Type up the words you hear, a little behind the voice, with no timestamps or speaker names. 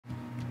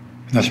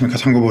안녕하십니까.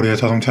 상구보리의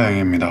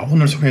자동차여행입니다.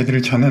 오늘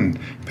소개해드릴 차는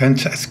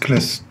벤츠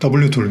S클래스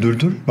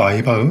W222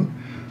 마이바흐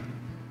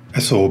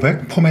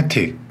S500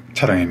 4matic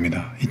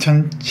차량입니다.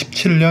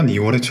 2017년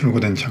 2월에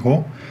출고된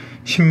차고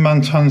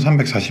 10만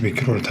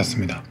 1342km를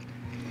탔습니다.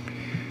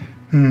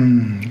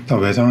 일단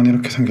외장은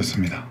이렇게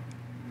생겼습니다.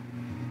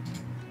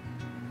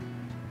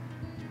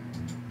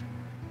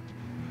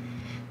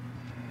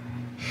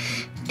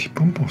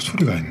 뒷범퍼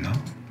소리가 있나?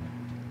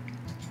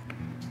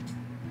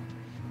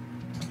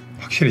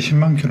 확실히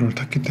 10만 킬로를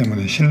탔기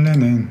때문에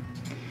실내는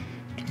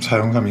좀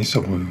사용감이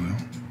있어 보이고요.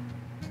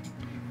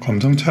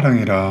 검정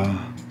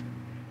차량이라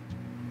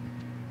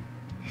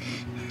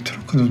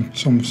트렁크도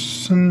좀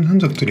쓴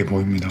흔적들이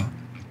보입니다.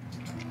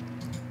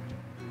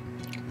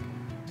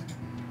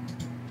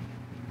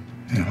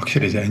 네,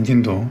 확실히 이제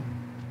엔진도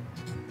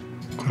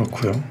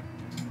그렇고요.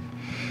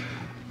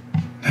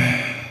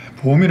 네,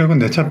 보험 이력은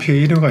내 차 피해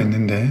이료가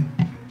있는데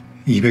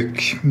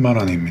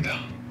 210만원입니다.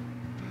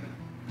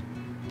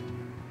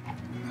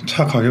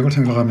 차 가격을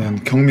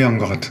생각하면 경미한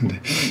것 같은데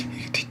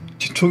이게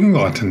뒤쪽인 것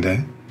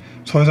같은데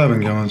소유자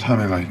변경은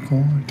 3회가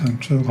있고 일단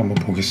쭉 한번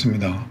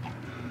보겠습니다.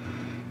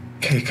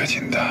 K가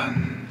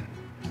진단.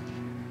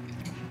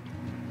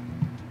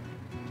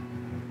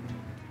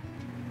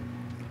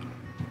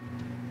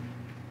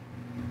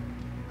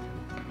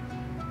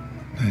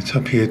 네,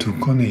 차 피해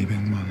 2건에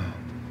 200만원.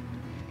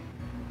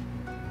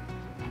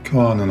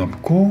 교환은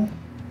없고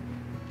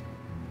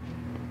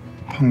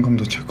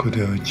판금도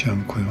체크되어 있지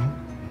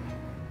않고요.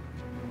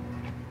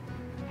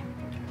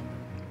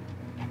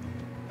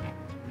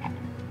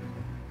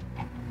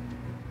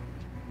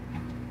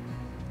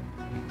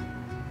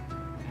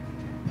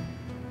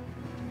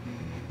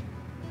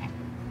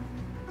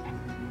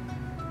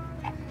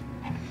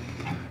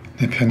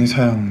 네,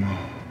 편의사양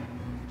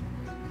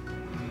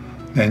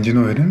엔진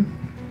오일은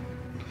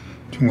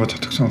중고차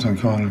특성상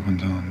교환을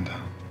권장한다.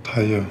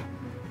 타이어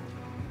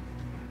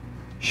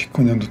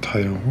 19년도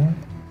타이어고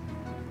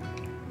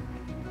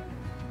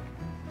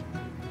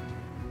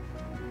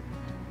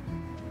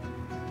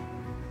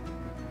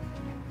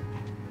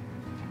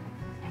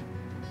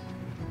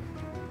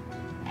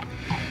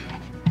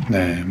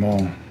네,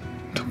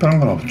 특별한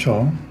건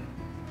없죠.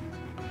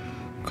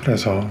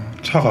 그래서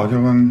차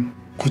가격은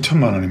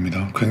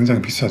 9천만원입니다.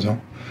 굉장히 비싸죠.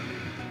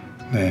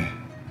 네,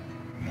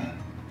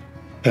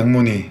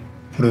 백문이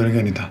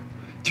불여일견이다.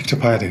 직접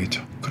봐야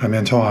되겠죠.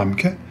 그러면 저와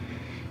함께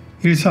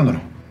일산으로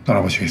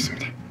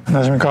떠나보시겠습니다.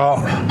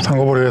 안녕하십니까.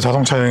 상구보리의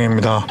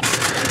자동차여행입니다.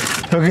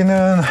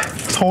 여기는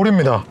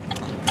서울입니다.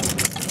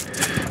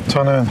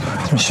 저는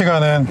지금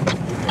시간은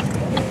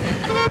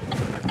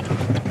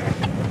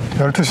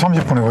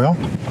 12시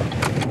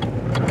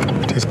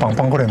 30분이고요 뒤에서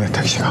빵빵거리네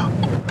택시가.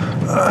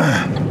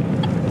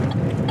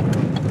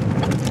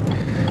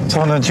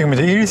 저는 지금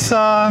이제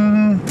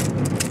일산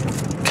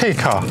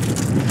K카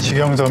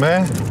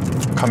직영점에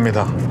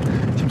갑니다.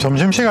 지금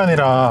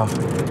점심시간이라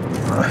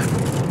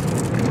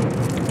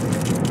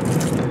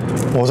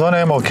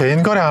오전에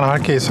개인 거래 하나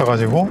할 게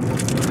있어가지고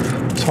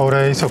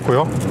서울에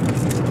있었고요.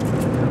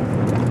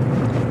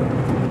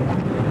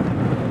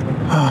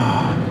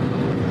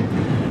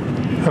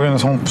 여기는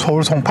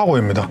서울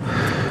송파구입니다.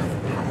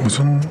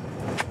 무슨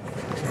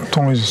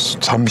동이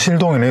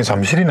잠실동이네.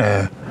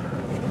 잠실이네.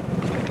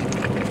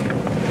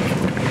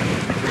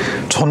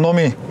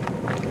 촌놈이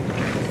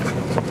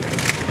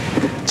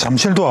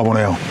잠실도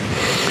와보네요.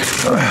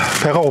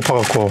 배가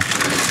고파갖고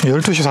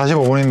 12시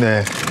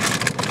 45분인데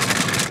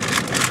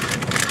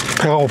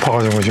배가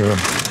고파가지고 지금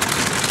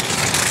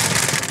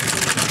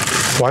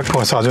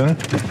와이프가 싸준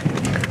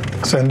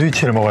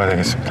샌드위치를 먹어야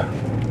되겠습니다.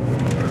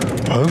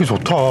 아, 여기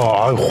좋다.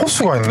 아,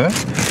 호수가 있네.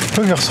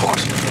 여기가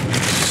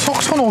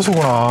석촌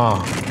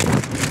호수구나.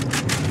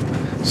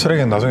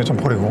 쓰레기는 나중에 좀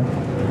버리고.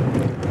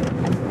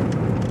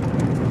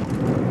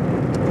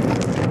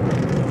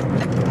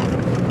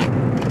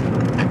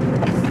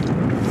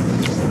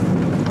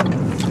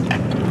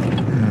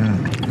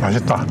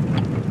 맛있다.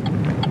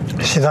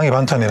 시장이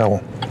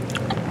반찬이라고.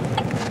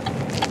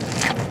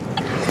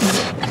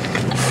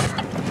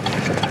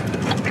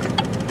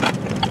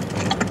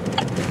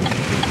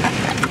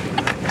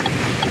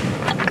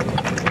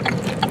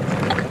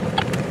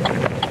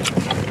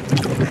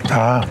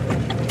 아,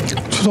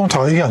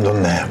 수동차가 이게 안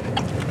좋네.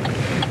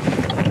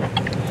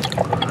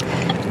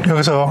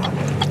 여기서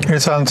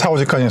일산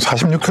차고지까지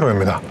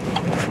 46km입니다.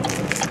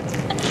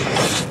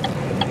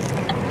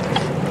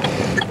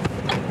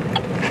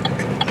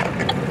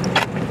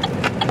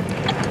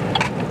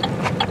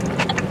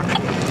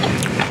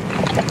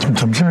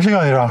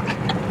 점심시간이라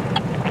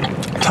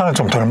차는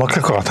좀 덜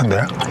막힐 것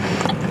같은데.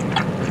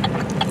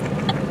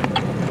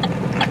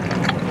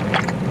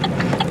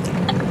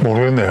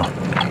 모르겠네요.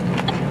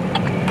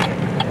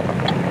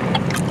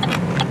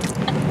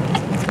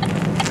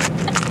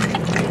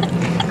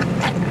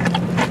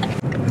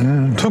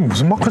 저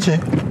무슨 마크지?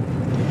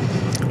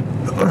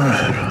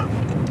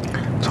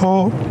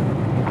 저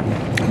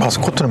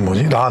마스코트는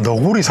뭐지?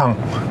 너구리상.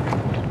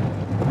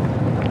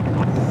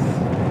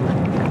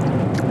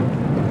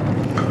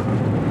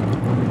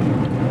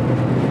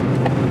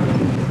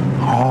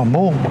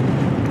 뭐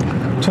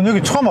전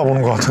여기 처음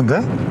와보는 것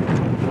같은데?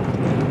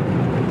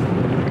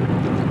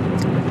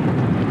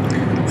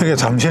 이게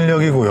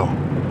잠실역이고요.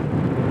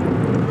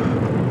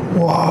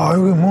 와,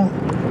 여기 뭐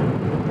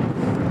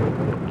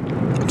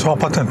저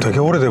아파트는 되게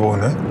오래돼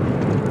보이네.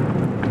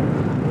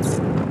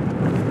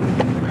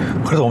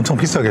 그래도 엄청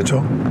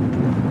비싸겠죠?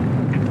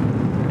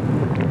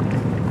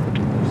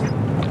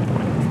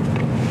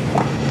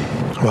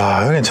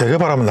 와, 여긴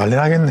재개발하면 난리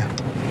나겠네.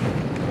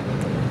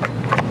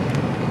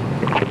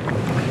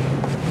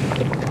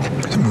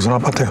 무슨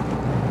아파트야?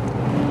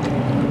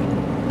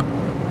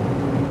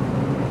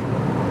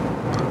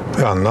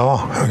 왜 안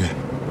나와 여기?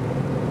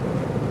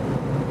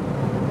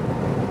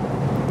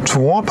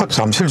 주공아파트,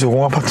 잠실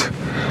주공아파트.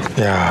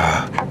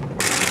 이야,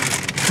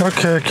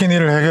 이렇게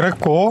끼니를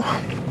해결했고,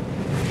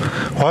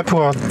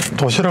 와이프가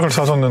도시락을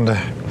싸줬는데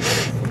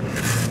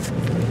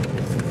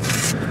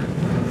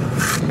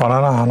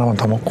바나나 하나만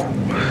더 먹고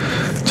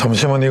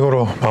점심은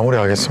이거로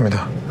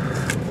마무리하겠습니다.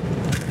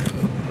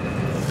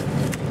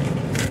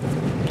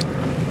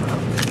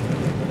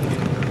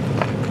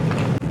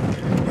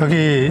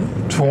 여기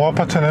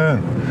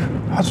중고아파트는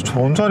아주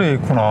좋은 자리에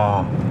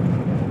있구나.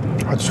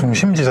 아주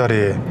중심지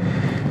자리에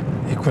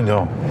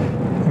있군요.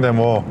 근데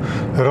뭐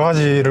여러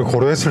가지를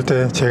고려했을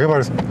때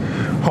재개발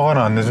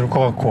허가는 안 내줄 것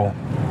같고,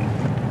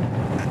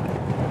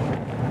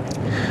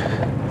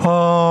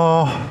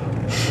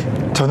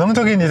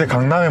 전형적인 이제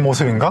강남의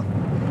모습인가?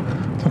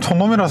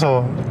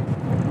 촌놈이라서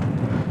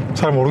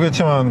잘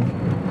모르겠지만,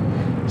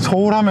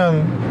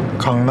 서울하면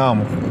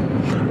강남,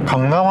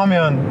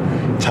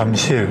 강남하면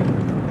잠실,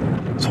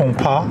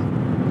 송파,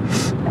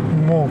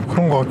 뭐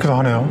그런 것 같기도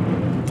하네요.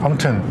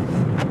 아무튼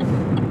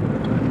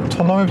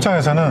촌놈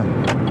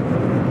입장에서는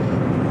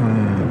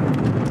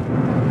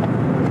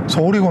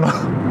서울이구나.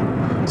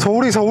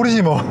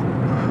 서울이지 뭐.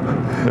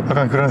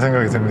 약간 그런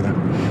생각이 듭니다.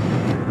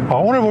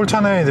 오늘 볼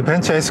차는 이제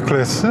벤츠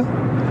S클래스,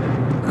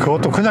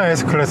 그것도 그냥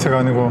S클래스가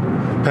아니고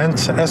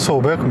벤츠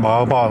S500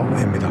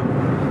 마이바흐입니다.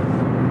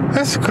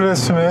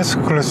 S클래스면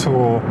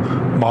S클래스고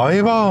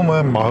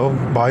마이바흐면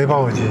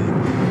마이바흐지,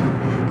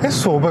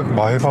 S500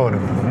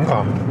 마이바흐는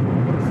뭔가.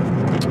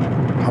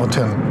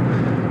 아무튼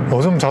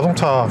요즘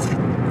자동차,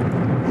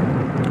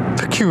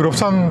 특히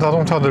유럽산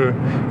자동차들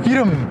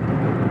이름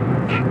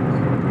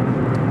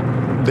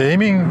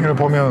네이밍을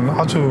보면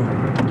아주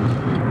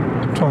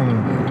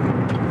좀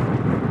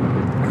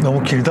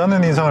너무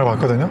길다는 인상을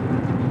받거든요.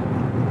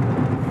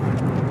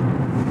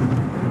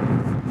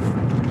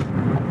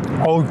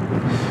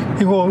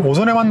 이거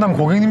오전에 만난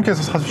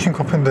고객님께서 사주신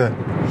커피인데,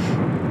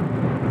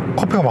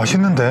 커피가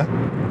맛있는데?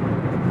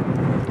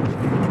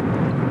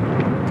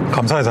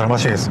 감사히 잘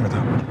마시겠습니다.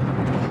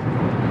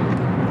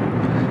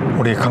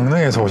 우리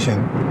강릉에서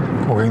오신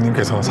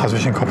고객님께서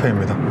사주신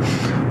커피입니다.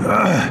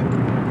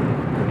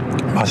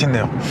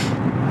 맛있네요.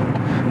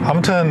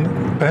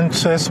 아무튼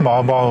벤츠 S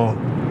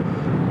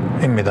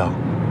마이바흐입니다.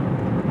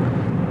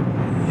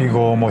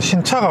 이거 뭐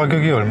신차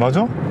가격이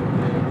얼마죠?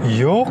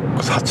 2억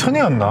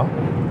 4천이었나?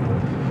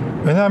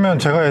 왜냐하면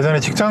제가 예전에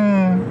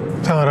직장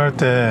생활할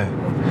때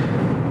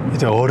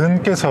이제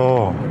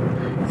어른께서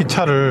이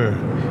차를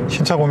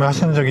신차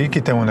구매하신 적이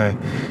있기 때문에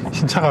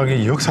신차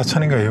가격이 2억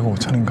 4천인가 2억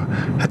 5천인가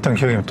했던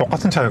기억이,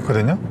 똑같은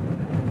차였거든요.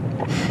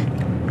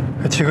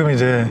 지금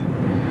이제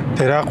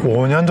대략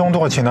 5년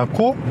정도가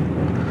지났고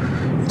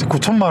이제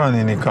 9천만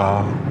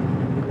원이니까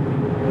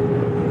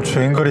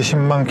주행거리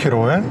 10만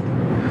킬로에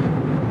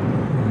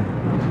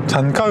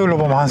잔가율로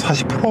보면 한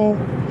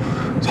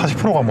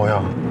 40%가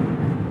뭐야?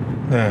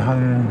 네,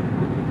 한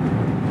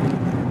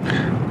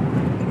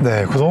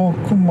그 정도,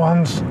 뭐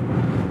한 40%,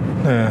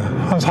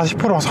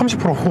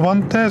 30%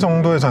 후반대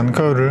정도의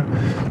잔가율을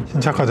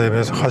신차가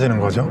대비해서 가지는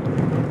거죠.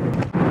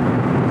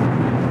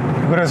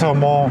 그래서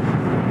뭐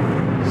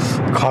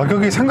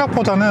가격이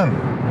생각보다는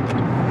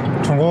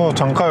중고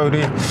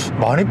잔가율이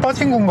많이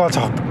빠진 건가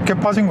작게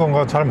빠진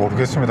건가 잘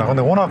모르겠습니다.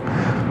 근데 워낙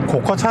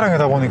고가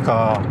차량이다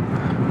보니까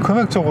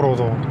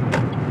금액적으로도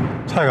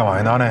차이가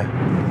많이 나네.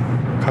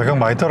 가격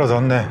많이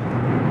떨어졌네.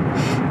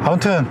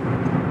 아무튼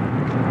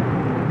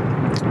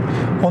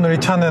오늘 이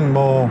차는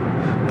뭐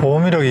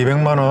보험이력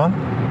 200만원이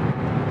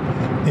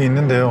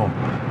있는데요,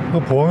 그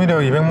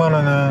보험이력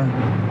 200만원은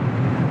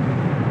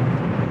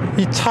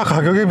이 차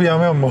가격에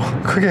비하면 뭐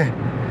크게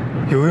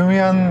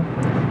유의미한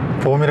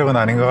보험이력은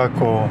아닌 것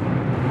같고,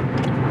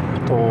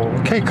 또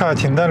K카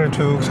진단을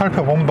쭉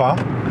살펴본 바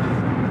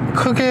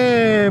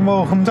크게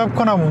뭐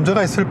흠잡거나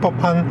문제가 있을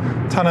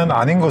법한 차는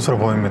아닌 것으로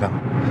보입니다.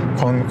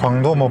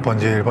 광도 뭐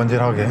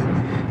번질번질하게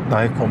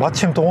나 있고,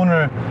 마침 또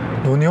오늘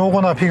눈이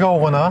오거나 비가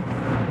오거나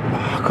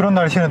그런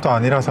날씨는 또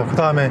아니라서, 그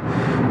다음에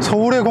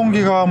서울의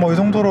공기가 뭐 이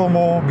정도로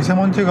뭐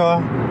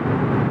미세먼지가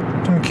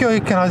좀 끼어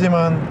있긴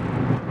하지만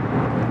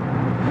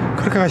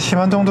그렇게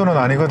심한 정도는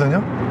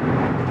아니거든요.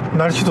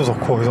 날씨도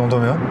좋고 이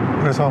정도면.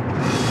 그래서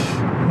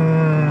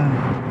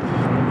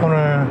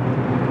오늘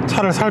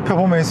차를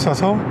살펴봄에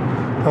있어서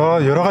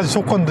여러 가지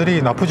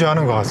조건들이 나쁘지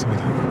않은 것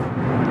같습니다.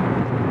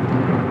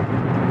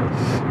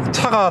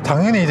 차가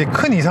당연히 이제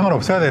큰 이상은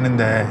없어야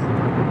되는데,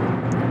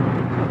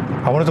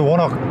 아무래도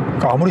워낙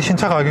아무리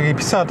신차 가격이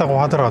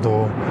비싸다고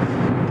하더라도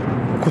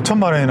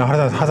 9천만 원이나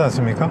하지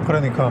않습니까?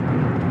 그러니까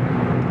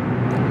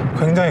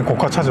굉장히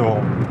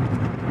고가차죠.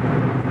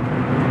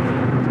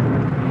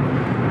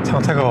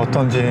 상태가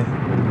어떤지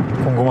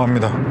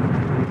궁금합니다.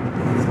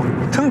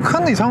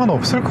 큰 이상은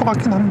없을 것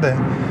같긴 한데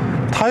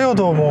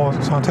타이어도 뭐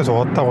상태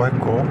좋았다고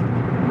했고,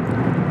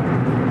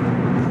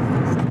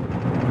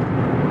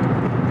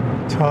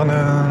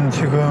 저는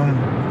지금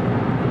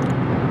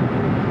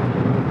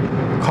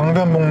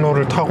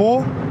강변북로를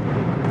타고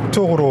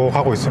북쪽으로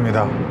가고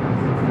있습니다.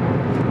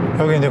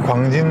 여기 이제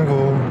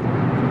광진구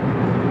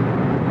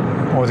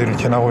어디를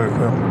지나고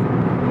있고요.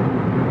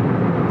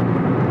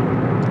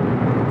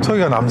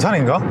 저기가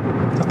남산인가?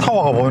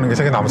 타워가 보이는 게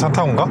저게 남산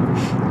타워인가?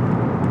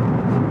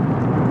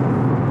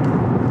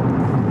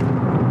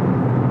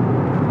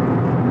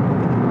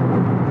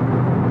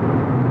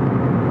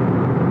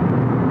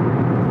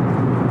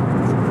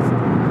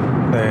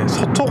 네,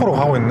 서쪽으로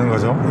가고 있는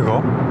거죠,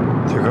 이거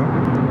지금.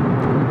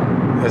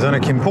 예전에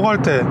김포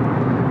갈 때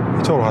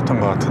이쪽으로 갔던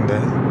것 같은데,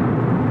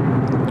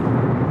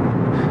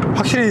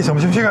 확실히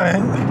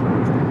점심시간에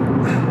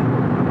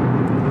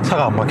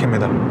차가 안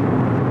막힙니다.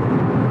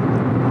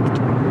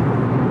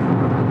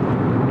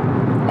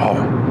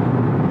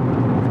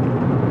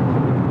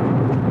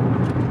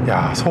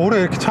 야,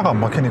 서울에 이렇게 차가 안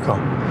막히니까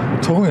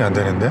적응이 안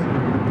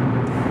되는데.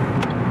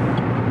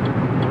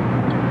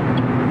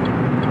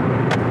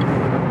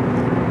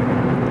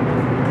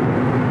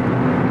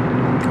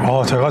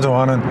 제가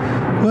좋아하는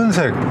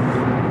은색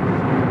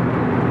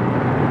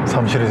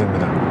 3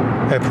 시리즈입니다.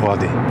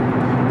 F바디.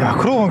 야,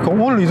 그러고 보니까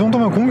오늘 이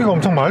정도면 공기가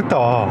엄청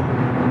맑다.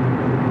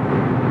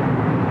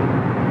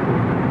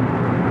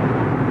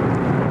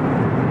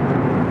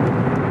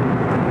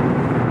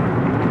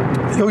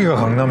 여기가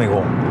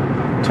강남이고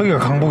저기가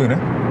강북이네.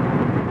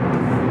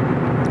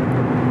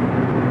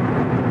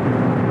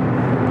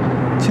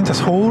 진짜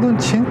서울은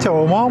진짜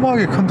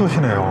어마어마하게 큰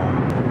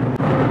도시네요.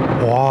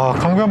 와,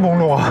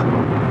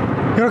 강변북로가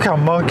이렇게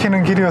안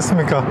막히는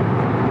길이었습니까?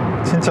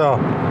 진짜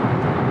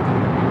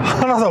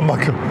하나도 안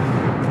막혀.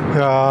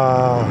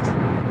 야,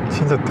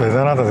 진짜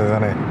대단하다,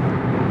 대단해.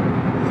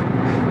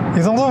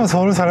 이 정도면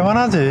서울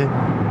살만하지.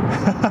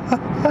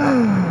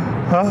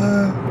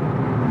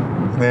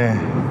 네,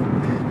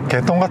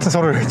 개똥 같은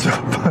소리를 했죠.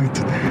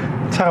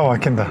 차가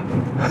막힌다.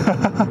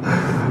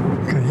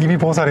 입이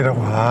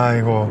보살이라고.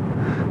 이거.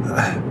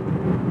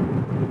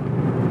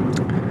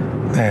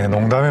 네,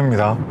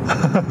 농담입니다.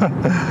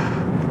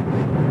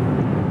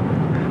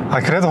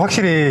 그래도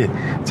확실히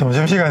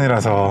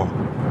점심시간이라서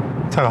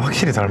차가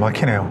확실히 잘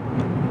막히네요.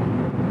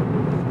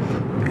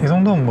 이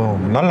정도면 뭐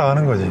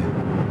날아가는 거지.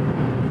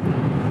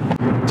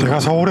 제가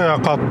서울에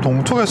아까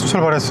동쪽에서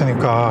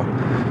출발했으니까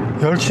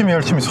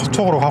열심히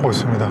서쪽으로 가고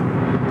있습니다.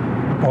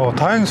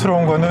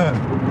 다행스러운 거는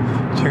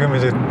지금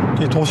이제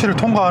이 도시를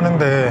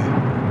통과하는데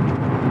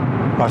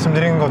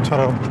말씀드린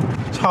것처럼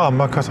차가 안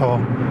막혀서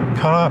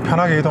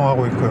편하게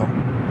이동하고 있고요.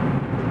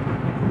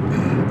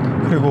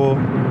 그리고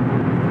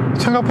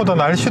생각보다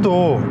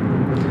날씨도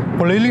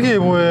원래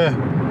일기예보에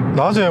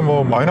낮에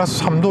뭐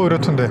마이너스 3도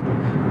이렇던데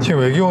지금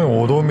외기온이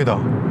 5도입니다.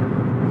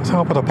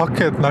 생각보다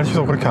밖에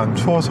날씨도 그렇게 안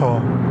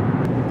추워서.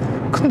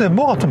 근데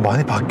뭐가 좀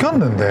많이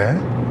바뀌었는데,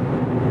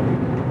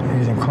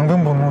 이게 지금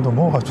강변북로도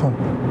뭐가 좀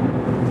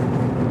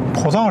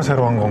포장을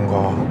새로 한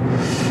건가,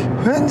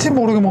 왠지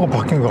모르게 뭐가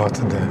바뀐 것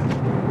같은데.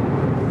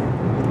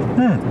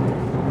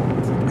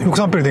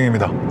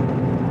 63빌딩입니다.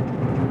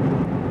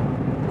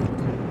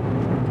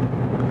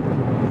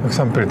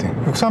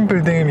 63빌딩.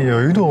 63빌딩이면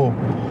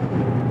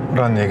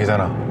여의도라는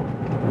얘기잖아.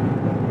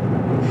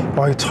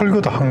 이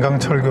철교다. 한강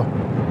철교.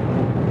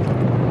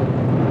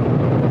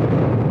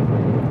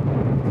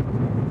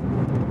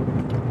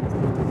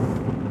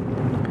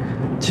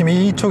 지금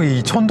이쪽이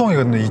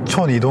이촌동이거든요.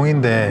 이촌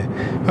이동인데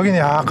여기는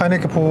약간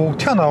이렇게 푹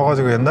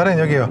튀어나와가지고 옛날엔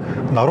여기가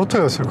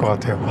나루토였을 것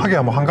같아요.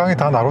 하기야 뭐 한강이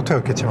다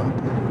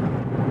나루토였겠지만.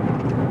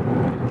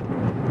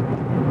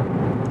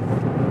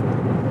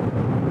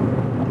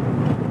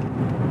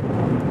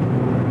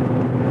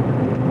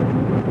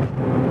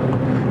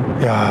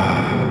 야,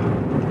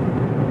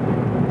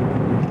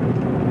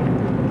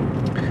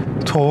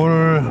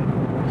 서울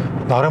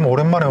나름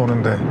오랜만에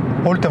오는데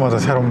올 때마다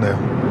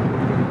새롭네요.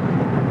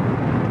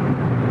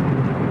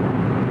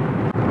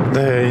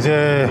 네,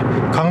 이제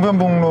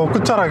강변북로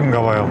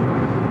끝자락인가 봐요.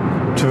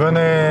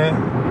 주변에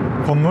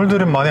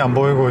건물들은 많이 안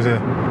보이고 이제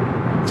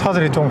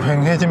차들이 좀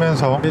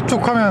휑해지면서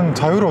쭉 가면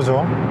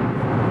자유로죠.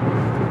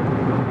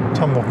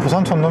 참 뭐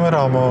부산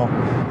촌놈이라 뭐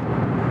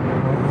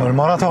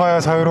얼마나 더 가야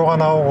자유로가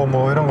나오고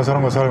뭐 이런 거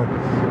저런 거 잘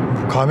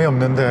감이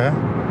없는데,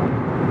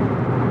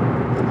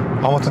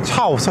 아무튼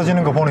차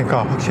없어지는 거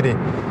보니까 확실히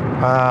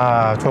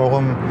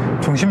조금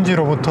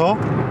중심지로부터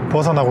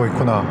벗어나고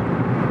있구나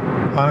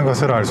하는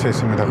것을 알 수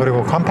있습니다.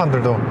 그리고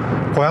간판들도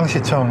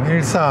고양시청,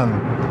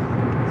 일산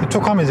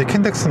이쪽 가면 이제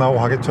킨덱스 나오고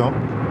하겠죠.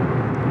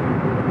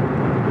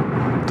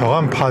 더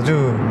가면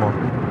파주 뭐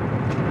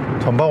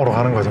전방으로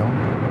가는 거죠.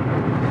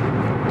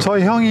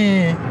 저희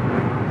형이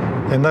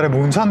옛날에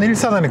문산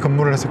일사단에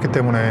근무를 했었기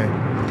때문에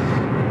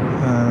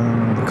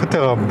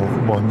그때가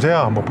뭐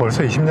언제야? 뭐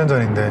벌써 20년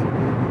전인데,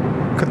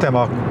 그때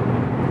막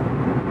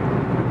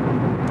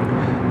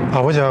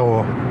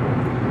아버지하고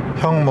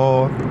형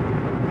뭐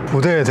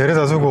부대에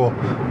데려다 주고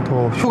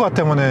또 휴가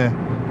때문에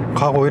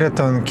가고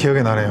이랬던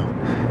기억이 나네요.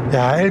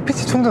 야,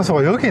 LPG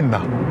충전소가 여기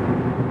있나?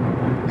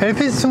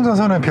 LPG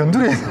충전소는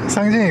변두리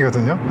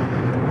상징이거든요.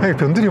 여기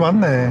변두리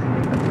맞네.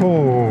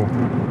 오,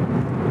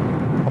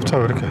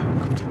 앞차가 이렇게.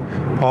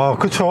 아,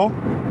 그쵸?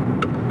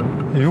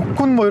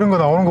 육군 뭐 이런 거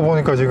나오는 거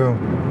보니까 지금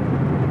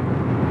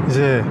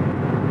이제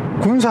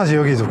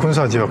군사지역이죠.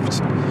 군사지역.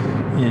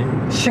 이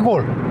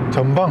시골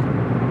전방.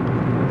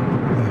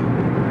 네.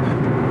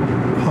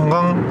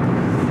 한강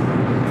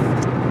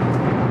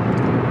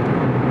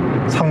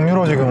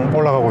상류로 지금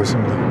올라가고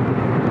있습니다.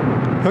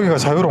 여기가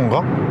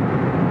자유로인가?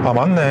 아,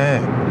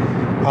 맞네.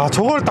 아,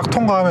 저걸 딱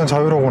통과하면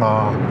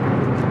자유로구나.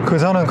 그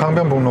전은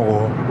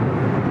강변북로고.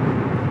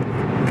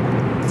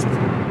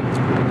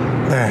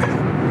 네.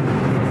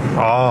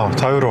 아,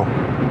 자유로.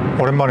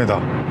 오랜만이다.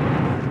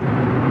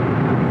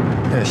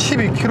 네,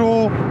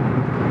 12km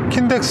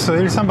킨덱스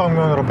일산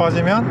방면으로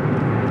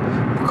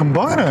빠지면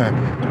금방이네.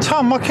 차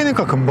안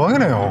막히니까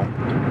금방이네요.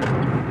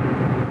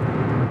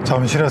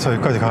 잠실에서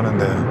여기까지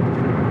가는데.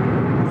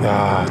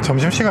 야,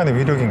 점심시간이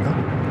위력인가?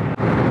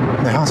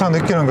 네, 항상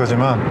느끼는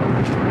거지만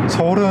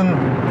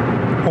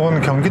서울은 혹은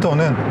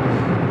경기도는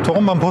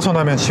조금만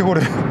벗어나면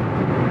시골의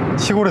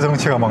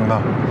정치가 막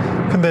나.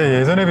 근데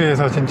예전에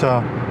비해서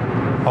진짜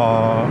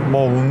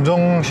뭐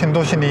운정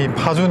신도시니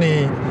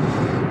파주니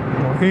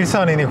뭐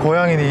일산이니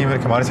고양이니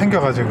이렇게 많이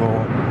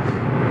생겨가지고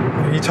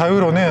이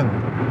자유로는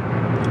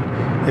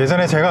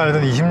예전에 제가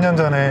알던 20년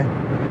전에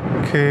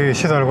그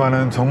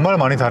시절과는 정말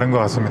많이 다른 것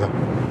같습니다.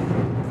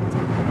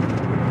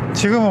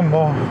 지금은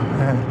뭐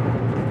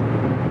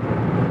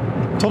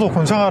저도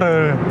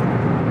군생활을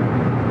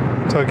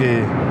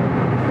저기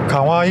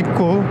강화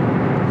입구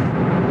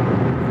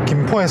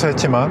김포에서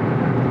했지만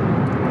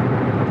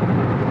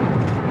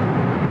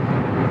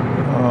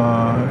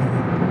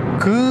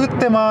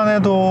그때만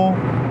해도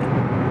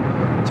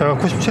제가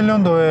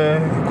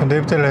 97년도에 군대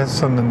입대를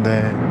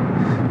했었는데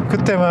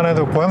그때만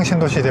해도 고향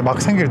신도시 이제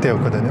막 생길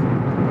때였거든요.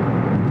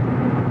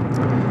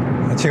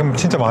 지금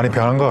진짜 많이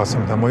변한 것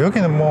같습니다. 뭐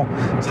여기는 뭐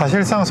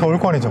사실상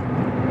서울권이죠.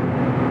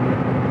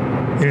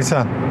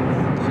 일산.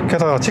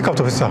 게다가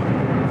집값도 비싸.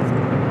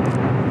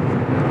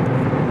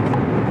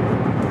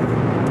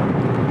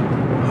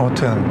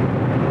 아무튼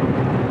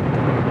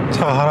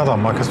차가 하나도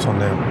안 막혀서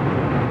좋네요.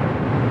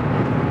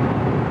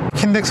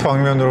 킨덱스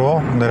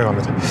방면으로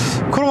내려갑니다.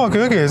 그러고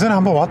보니까 여기 예전에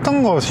한번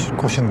왔던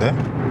곳인데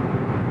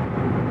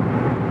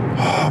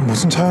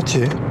무슨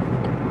차였지?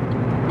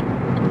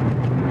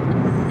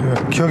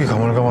 기억이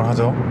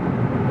가물가물하죠.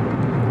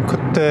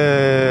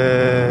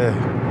 그때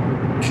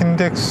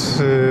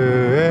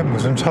킨덱스에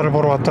무슨 차를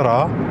보러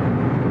왔더라?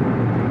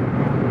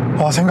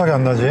 생각이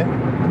안 나지.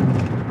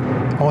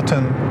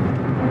 아무튼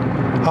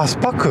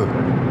스파크.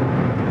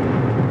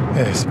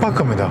 네,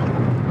 스파크입니다.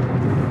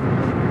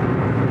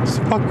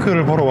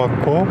 스파크를 보러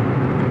왔고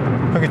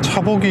여기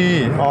차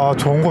보기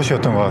좋은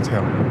곳이었던 것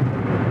같아요.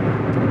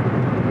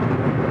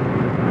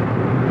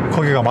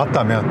 거기가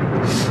맞다면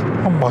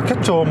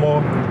맞겠죠.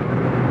 뭐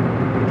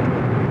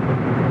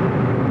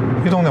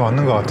이 동네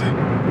맞는 것 같아.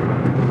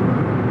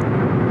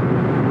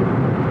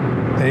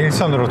 네,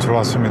 일산으로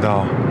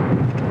들어왔습니다.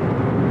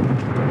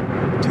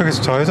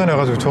 저기서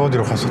좌회전해가지고 저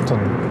어디로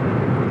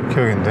갔었던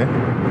기억인데.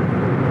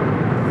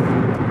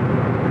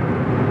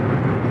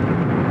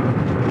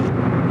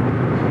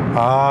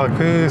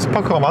 그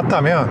스파크가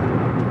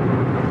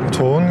맞다면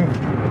좋은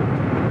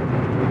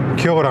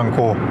기억을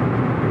안고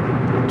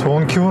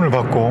좋은 기운을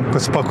받고 그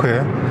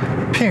스파크에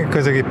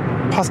저기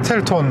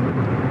파스텔 톤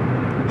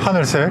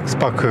하늘색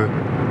스파크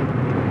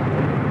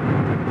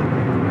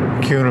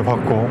기운을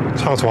받고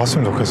차가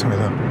좋았으면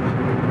좋겠습니다.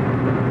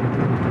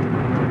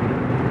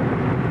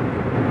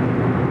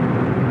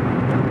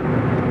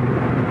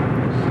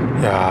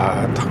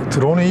 야, 딱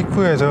들어오는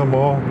입구에 저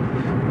뭐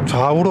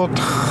좌우로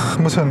탁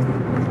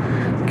무슨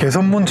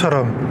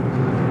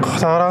개선문처럼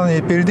커다란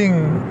이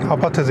빌딩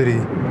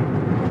아파트들이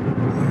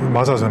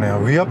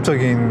맞아주네요.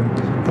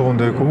 위압적인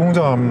부분도 있고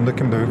웅장한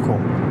느낌도 있고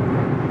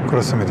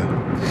그렇습니다.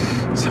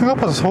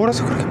 생각보다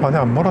서울에서 그렇게 많이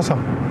안 멀어서.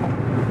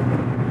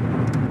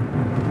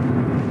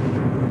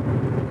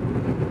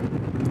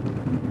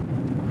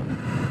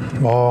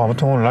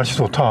 아무튼 오늘 날씨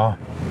좋다.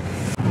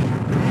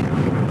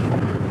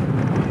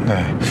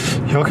 네,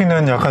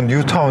 여기는 약간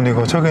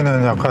뉴타운이고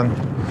저기는 약간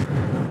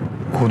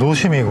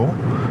구도심이고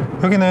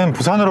여기는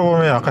부산으로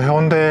보면 약간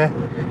해운대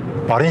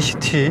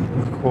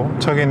마린시티고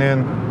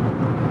저기는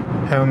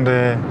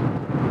해운대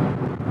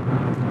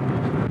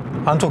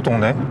안쪽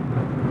동네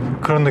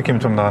그런 느낌이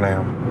좀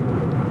나네요.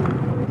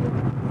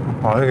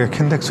 이게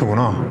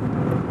킨덱스구나.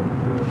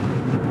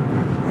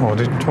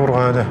 어디 쪽으로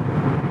가야 돼?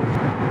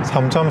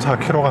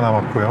 3.4km가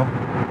남았고요.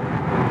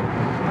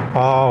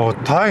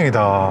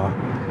 다행이다.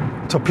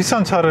 저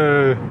비싼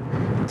차를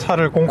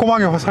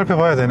꼼꼼하게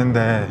살펴봐야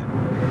되는데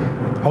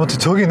아무튼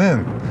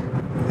저기는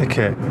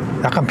이렇게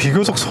약간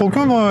비교적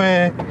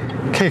소규모의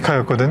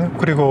K카였거든요.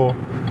 그리고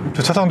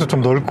주차장도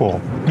좀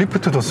넓고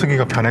리프트도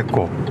쓰기가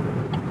편했고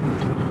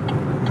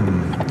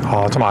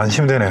좀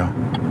안심되네요.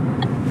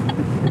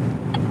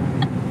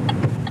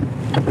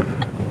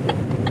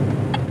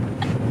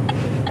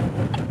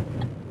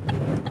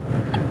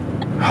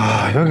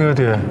 아, 여기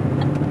어디에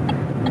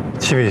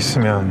집이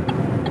있으면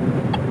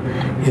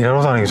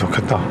일하러 다니기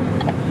좋겠다.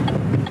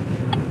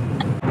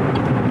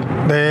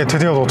 네,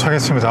 드디어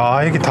도착했습니다.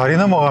 아, 여기 다리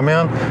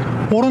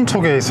넘어가면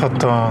오른쪽에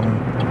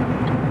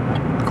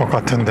있었던 것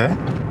같은데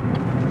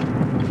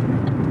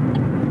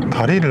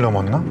다리를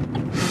넘었나?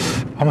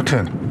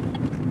 아무튼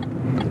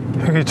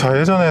여기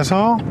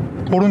좌회전해서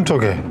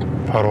오른쪽에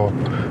바로,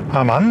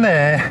 아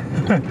맞네.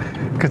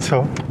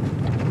 그쵸,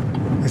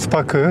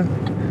 스파크,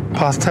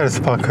 파스텔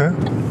스파크.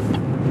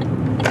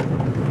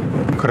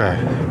 그래,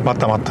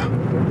 맞다.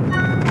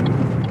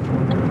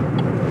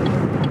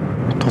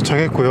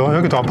 도착했고요.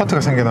 여기도 아파트가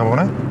생기나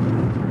보네.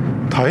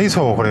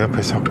 다이소 그래 옆에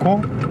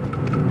있었고,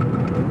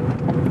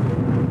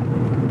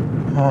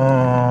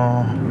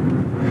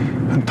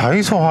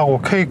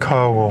 다이소하고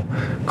케이크하고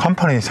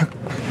컴퍼니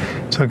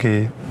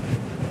저기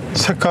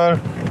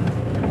색깔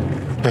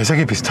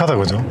배색이 비슷하다,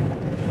 그죠?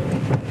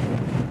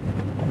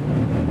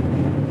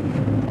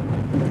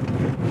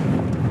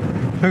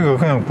 여기가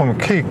그냥 보면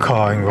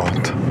케이카인 것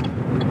같아.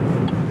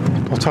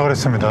 도착을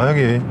했습니다.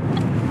 여기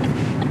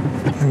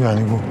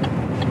아니고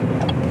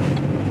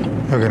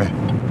여기네.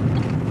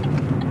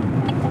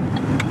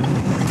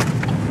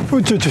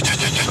 어쩌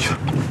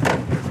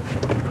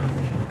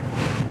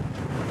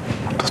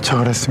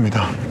도착을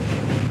했습니다.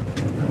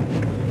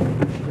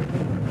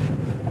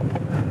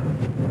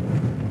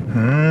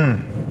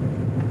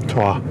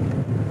 좋아.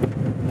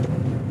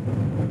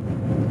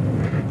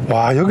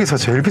 와, 여기서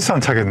제일 비싼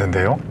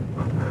차겠는데요?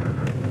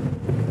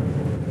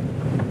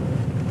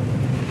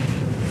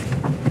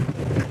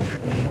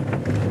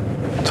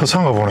 저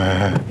차인가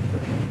보네.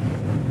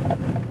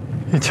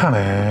 이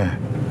차네.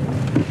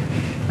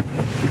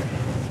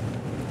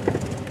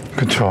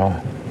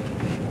 그쵸.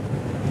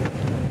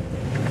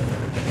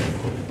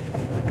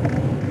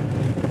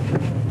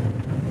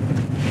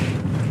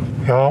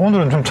 야,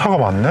 오늘은 좀 차가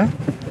많네?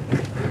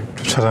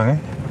 주차장에?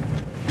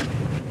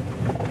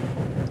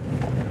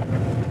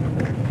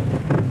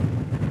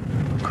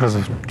 그래서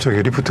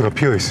저기 리프트가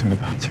비어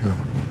있습니다, 지금.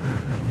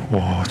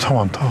 와, 차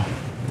많다.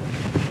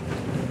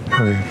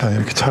 여기 일단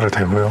이렇게 차를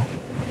대고요.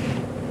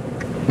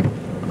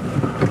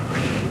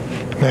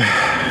 네,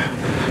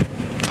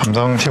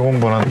 담당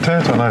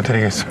시공분한테 전화를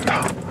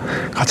드리겠습니다.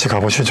 같이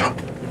가보시죠.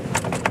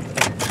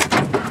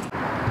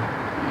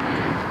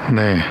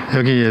 네,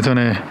 여기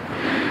예전에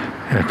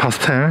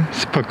파스텔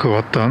스파크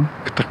왔던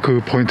딱 그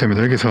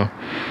포인트입니다. 여기서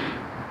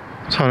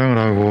촬영을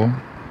하고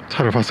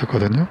차를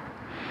봤었거든요.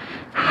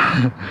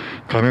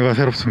 감회가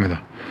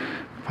새롭습니다.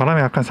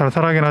 바람이 약간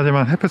쌀쌀하긴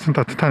하지만 햇볕은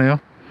따뜻하네요.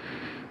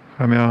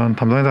 그러면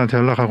담당자한테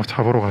연락하고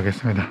차 보러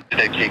가겠습니다.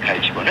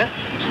 케이크의 직원은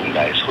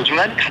누군가의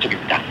소중한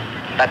가족입니다.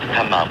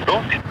 따뜻한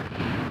마음으로.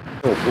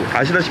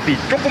 아시다시피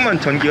조금만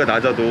전기가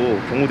낮아도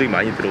경고등이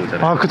많이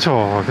들어오잖아요. 아,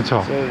 그쵸.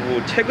 그래서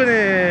뭐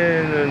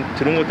최근에는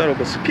들어온 거 따로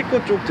없고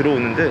스피커 쪽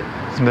들어오는데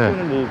스피커는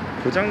네. 뭐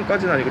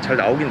고장까지는 아니고 잘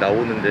나오긴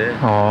나오는데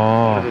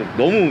그래도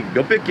너무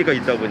몇백 개가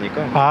있다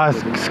보니까. 아,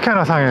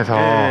 스캐너 상에서.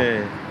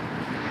 네.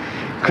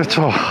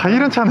 그렇죠.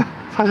 이런 차는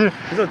사실.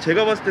 그래서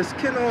제가 봤을 때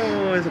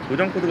스캐너에서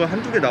고장 코드가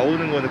한두 개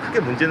나오는 거는 크게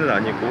문제는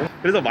아니고,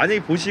 그래서 만약에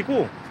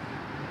보시고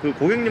그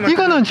고객님한테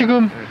이거는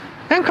지금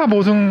엔카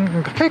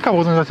보증, 케이카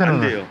보증 자체는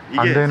안 돼요. 이게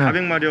안 되는.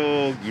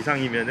 400마력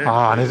이상이면은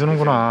안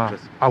해주는구나.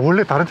 그렇습니다. 아,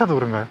 원래 다른 차도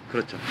그런가요?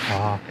 그렇죠.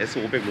 아,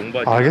 S500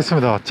 롱바디.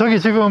 알겠습니다. 저기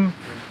지금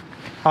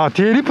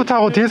뒤에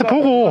리프트하고 뒤에서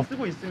보고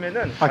쓰고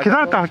있으면은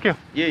기다렸다 할게요.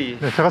 예.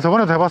 네, 제가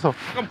저번에도 해봐서.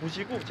 잠깐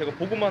보시고 제가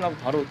보고만 하고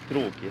바로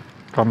들어올게요.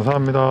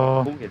 감사합니다.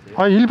 보고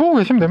계세요. 일 보고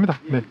계시면 됩니다.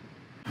 네.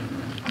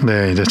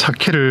 네, 이제 차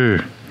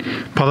키를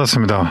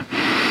받았습니다.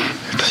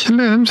 일단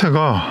실내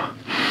냄새가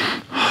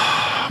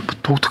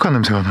독특한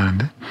냄새가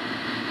나는데,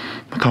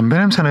 담배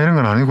냄새나 이런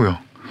건 아니고요.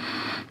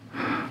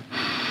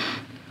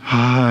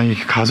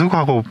 이게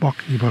가죽하고 막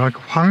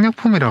뭐랄까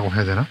화학약품이라고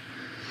해야 되나?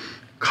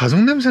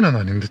 가죽 냄새는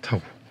아닌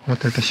듯하고.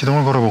 아무튼 일단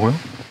시동을 걸어보고요.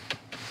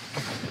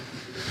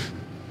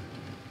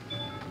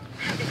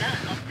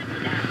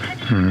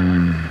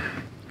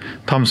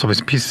 다음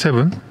서비스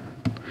B7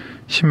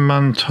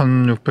 10만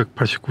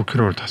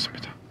 1689km를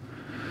탔습니다.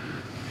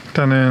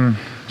 일단은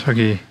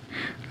저기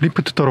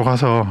리프트 도로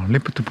가서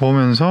리프트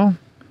보면서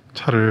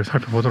차를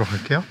살펴보도록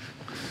할게요.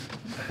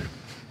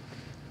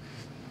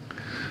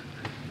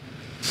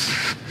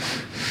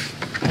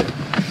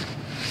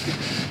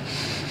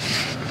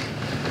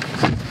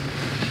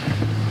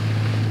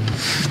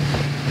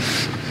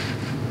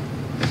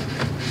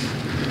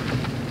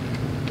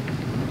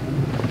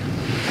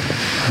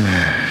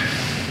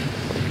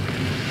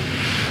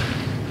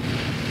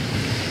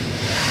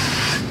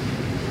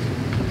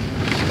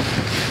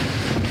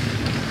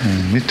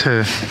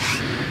 밑에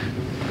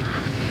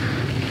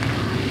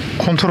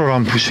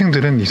컨트롤한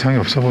부싱들은 이상이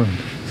없어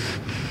보입니다.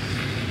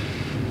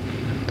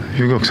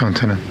 유격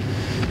상태는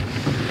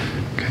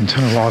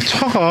괜찮아. 와,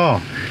 차가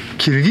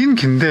길긴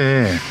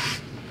긴데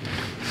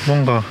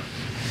뭔가 막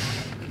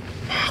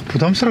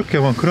부담스럽게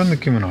막 그런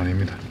느낌은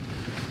아닙니다.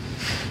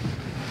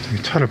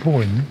 저기 차를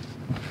보고 있네.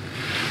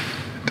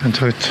 일단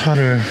저희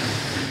차를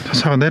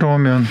차가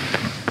내려오면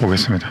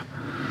보겠습니다.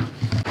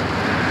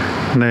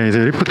 네, 이제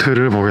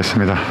리프트를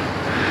보겠습니다.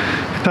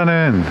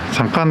 일단은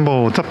잠깐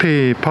뭐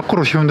어차피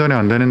밖으로 시운전이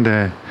안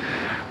되는데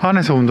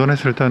안에서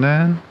운전했을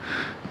때는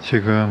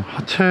지금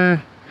하체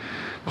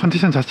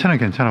컨디션 자체는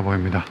괜찮아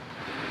보입니다.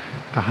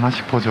 일단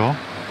하나씩 보죠.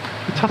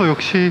 이 차도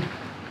역시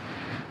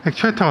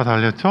액추에이터가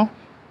달렸죠?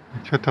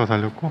 액추에이터가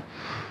달렸고,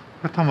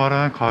 그렇단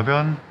말은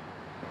가변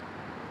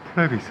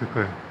플랩이 있을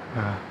거예요.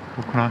 네,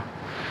 그렇구나.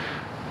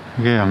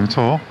 이게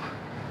양쪽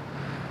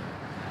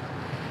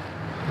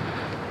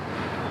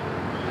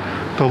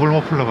더블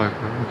머플러가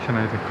있고요.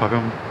 역시나 이제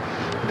가변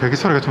배기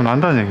소리가 좀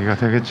난다는 얘기가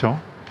되겠죠.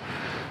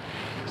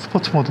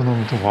 스포츠 모드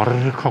넣으면 좀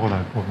와르륵 하고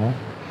날 거고.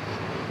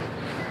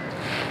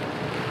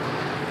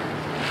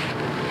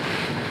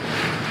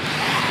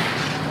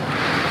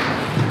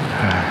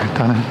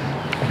 일단은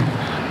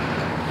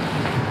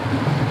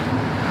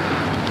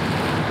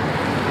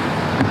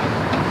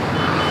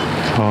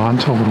저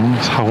안쪽으로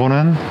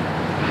사고는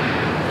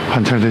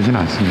관찰되진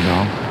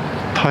않습니다.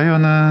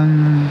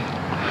 타이어는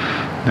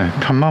네,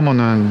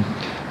 편마모는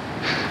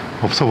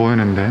없어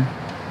보이는데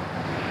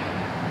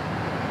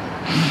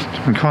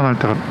좀 교환할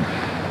때가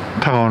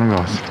다가오는 것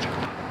같습니다.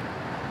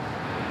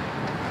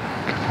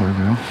 이렇게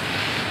보이고요.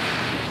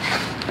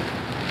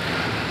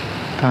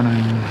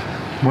 일단은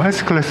뭐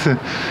S클래스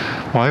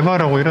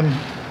와이바흐라고 이런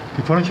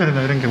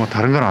디퍼런셜이나 이런 게 뭐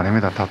다른 건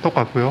아닙니다. 다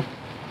똑같고요.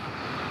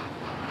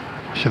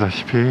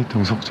 보시다시피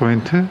등속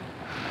조인트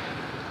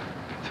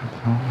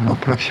괜찮고요.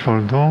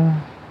 플렉시볼도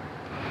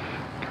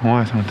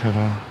경화의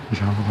상태가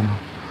이상하거나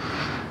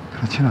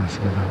그렇지는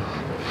않습니다.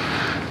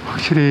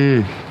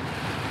 확실히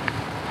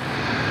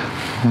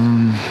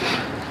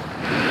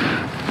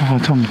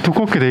좀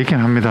두껍게 되어 있긴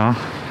합니다.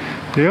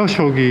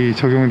 에어쇼크가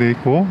적용되어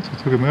있고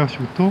저쪽에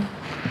에어쇼크도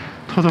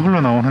터져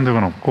흘러나온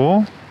흔적은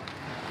없고,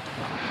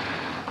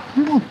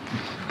 뭐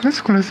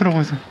S클래스라고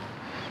해서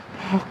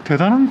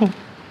대단한 거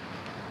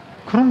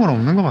그런 건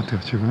없는 것 같아요.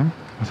 지금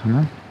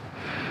봐서는.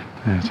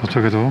 네,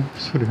 저쪽에도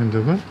수리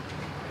흔적은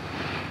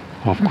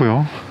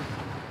없고요.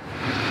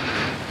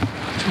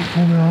 저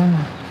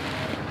보면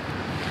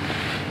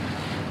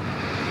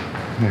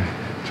네,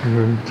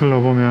 지금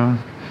둘러보면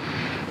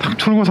딱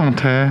출고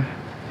상태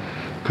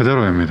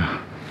그대로입니다.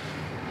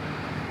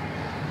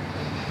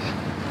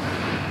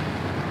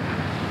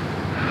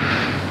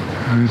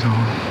 여기서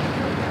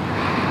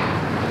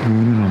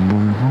여기는 안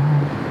보이고,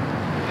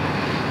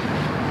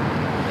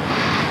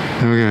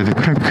 여기가 이제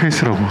크랭크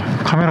케이스라고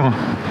카메라가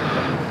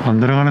안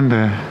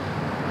들어가는데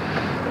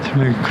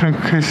지금 여기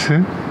크랭크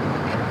케이스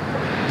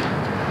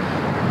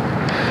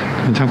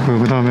괜찮고요.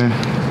 그 다음에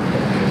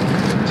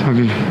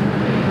저기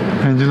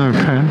엔진오일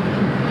팬도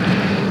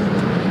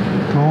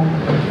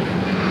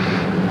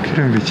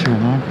필요에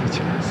미치거나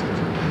그렇지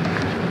않습니다.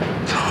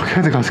 저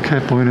헤드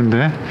가스켓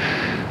보이는데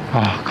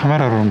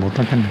카메라로는 못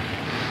담겠네.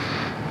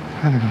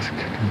 헤드 가스켓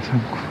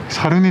괜찮고,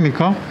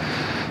 사륜이니까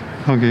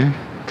여기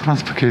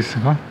트랜스퍼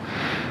케이스가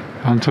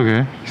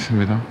안쪽에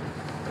있습니다.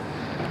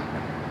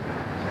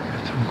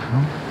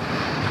 괜찮고요.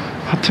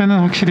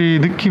 하체는 확실히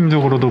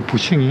느낌적으로도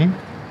부싱이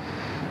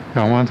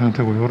양호한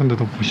상태고, 이런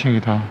데도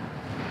부싱이 다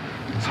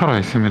살아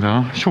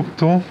있습니다.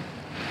 숍도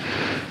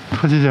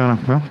터지지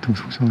않았고요.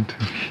 등속 조인트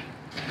여기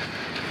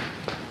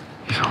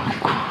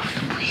이상하고,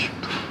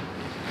 부싱도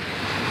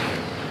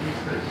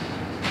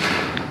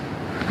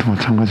또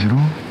마찬가지로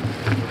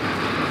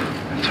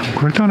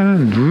괜찮고,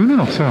 일단은 누유는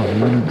없어요.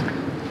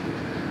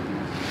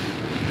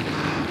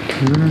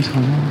 누유는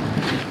전혀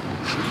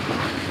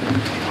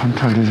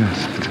관찰되지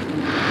않습니다.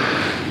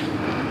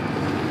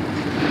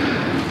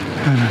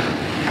 네.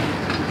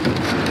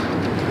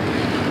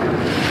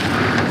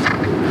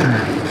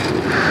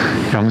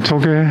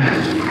 양쪽에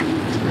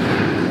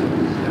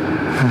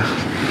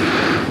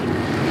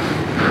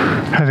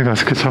헤드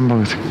가스켓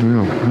찬방에서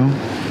누유 없고요.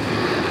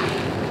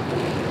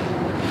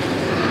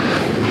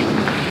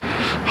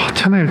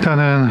 하체는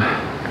일단은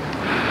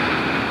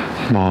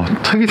뭐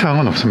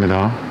특이사항은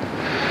없습니다.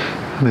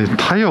 근데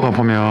타이어가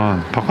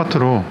보면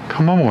바깥으로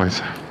편마모가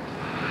있어요.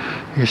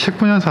 이게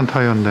 19년산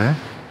타이어인데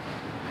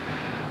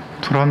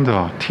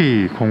투란다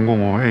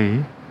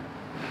T005A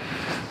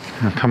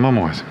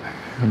편마모가 있습니다.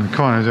 이거는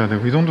교환해줘야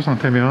되고, 이 정도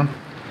상태면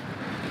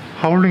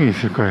하울링이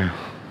있을 거예요.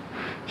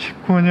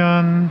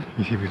 19년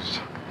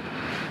 22주차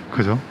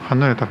그죠?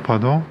 한눈에 딱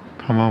봐도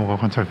편마모가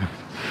관찰됩니다.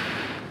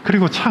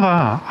 그리고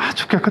차가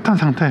아주 깨끗한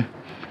상태,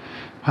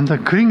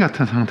 완전 그린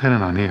같은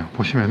상태는 아니에요.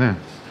 보시면은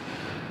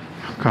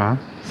약간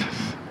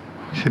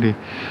확실히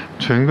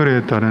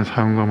주행거리에 따른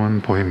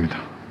사용감은 보입니다.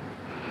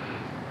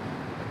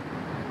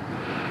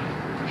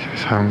 확실히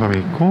사용감이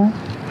있고,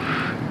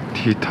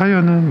 뒤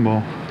타이어는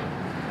뭐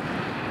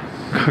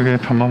크게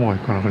편마모가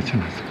있거나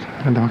그렇지는 않습니다.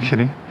 그런데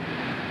확실히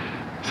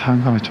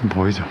사용감이 좀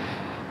보이죠.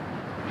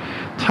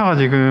 차가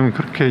지금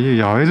그렇게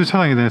야외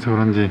주차장에 대해서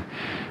그런지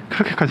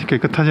그렇게까지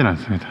깨끗하진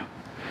않습니다.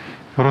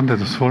 이런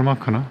데도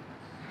스월마크나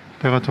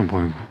때가 좀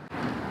보이고.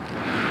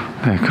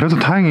 네, 그래도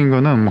다행인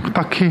거는 뭐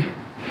딱히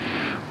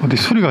어디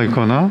수리가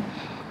있거나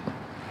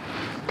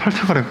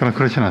탈착을 했거나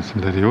그렇지는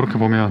않습니다. 이렇게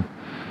보면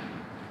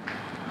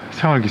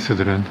생활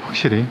기스들은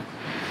확실히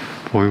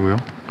보이고요.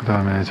 그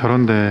다음에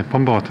저런데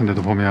범버 같은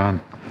데도 보면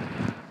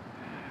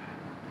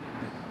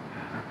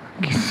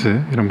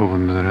기스 이런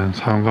부분들은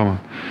사용감은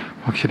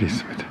확실히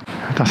있습니다.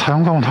 일단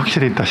사용감은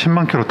확실히 있다.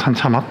 10만 킬로 탄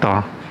차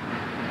맞다.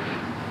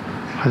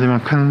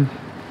 하지만 큰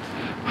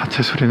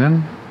하체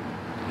수리는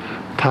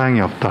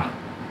다행히 없다.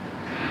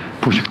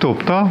 부식도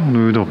없다,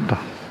 누유도 없다.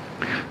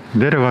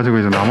 내려가지고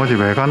이제 나머지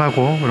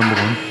외관하고 이런 부분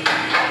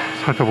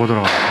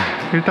살펴보도록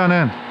하겠습니다.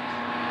 일단은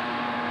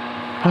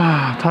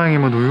다행히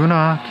뭐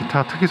누유나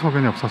기타 특이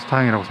소견이 없어서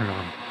다행이라고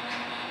생각합니다.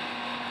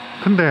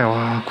 근데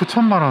와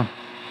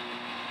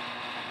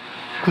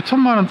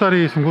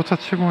 9천만원짜리 중고차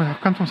치고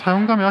약간 좀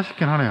사용감이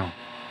아쉽긴 하네요.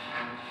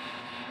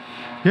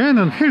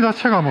 얘는 휠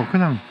자체가 뭐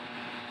그냥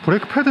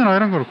브레이크 패드나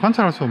이런 걸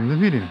관찰할 수 없는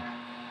휠이네.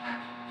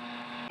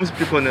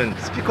 스피커는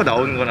스피커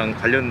나오는 거랑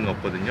관련은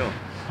없거든요.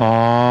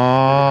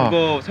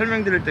 그거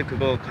설명드릴 때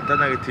그거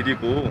간단하게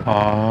드리고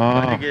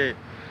만약에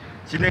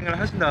진행을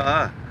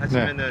하신다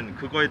하시면은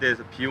그거에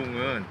대해서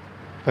비용은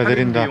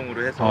할인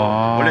비용으로 해서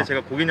원래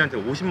제가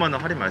고객님한테 50만원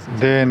할인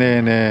말씀드렸어요.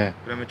 네네네.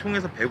 그러면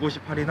총에서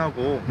 150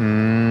 할인하고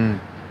그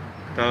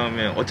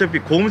다음에 어차피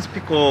고음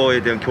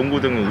스피커에 대한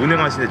경고등은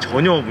운행하시는데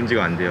전혀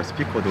문제가 안 돼요.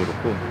 스피커도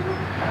그렇고.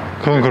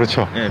 그건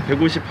그렇죠. 네,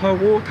 150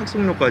 하고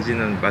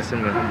탁송료까지는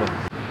말씀을 한번.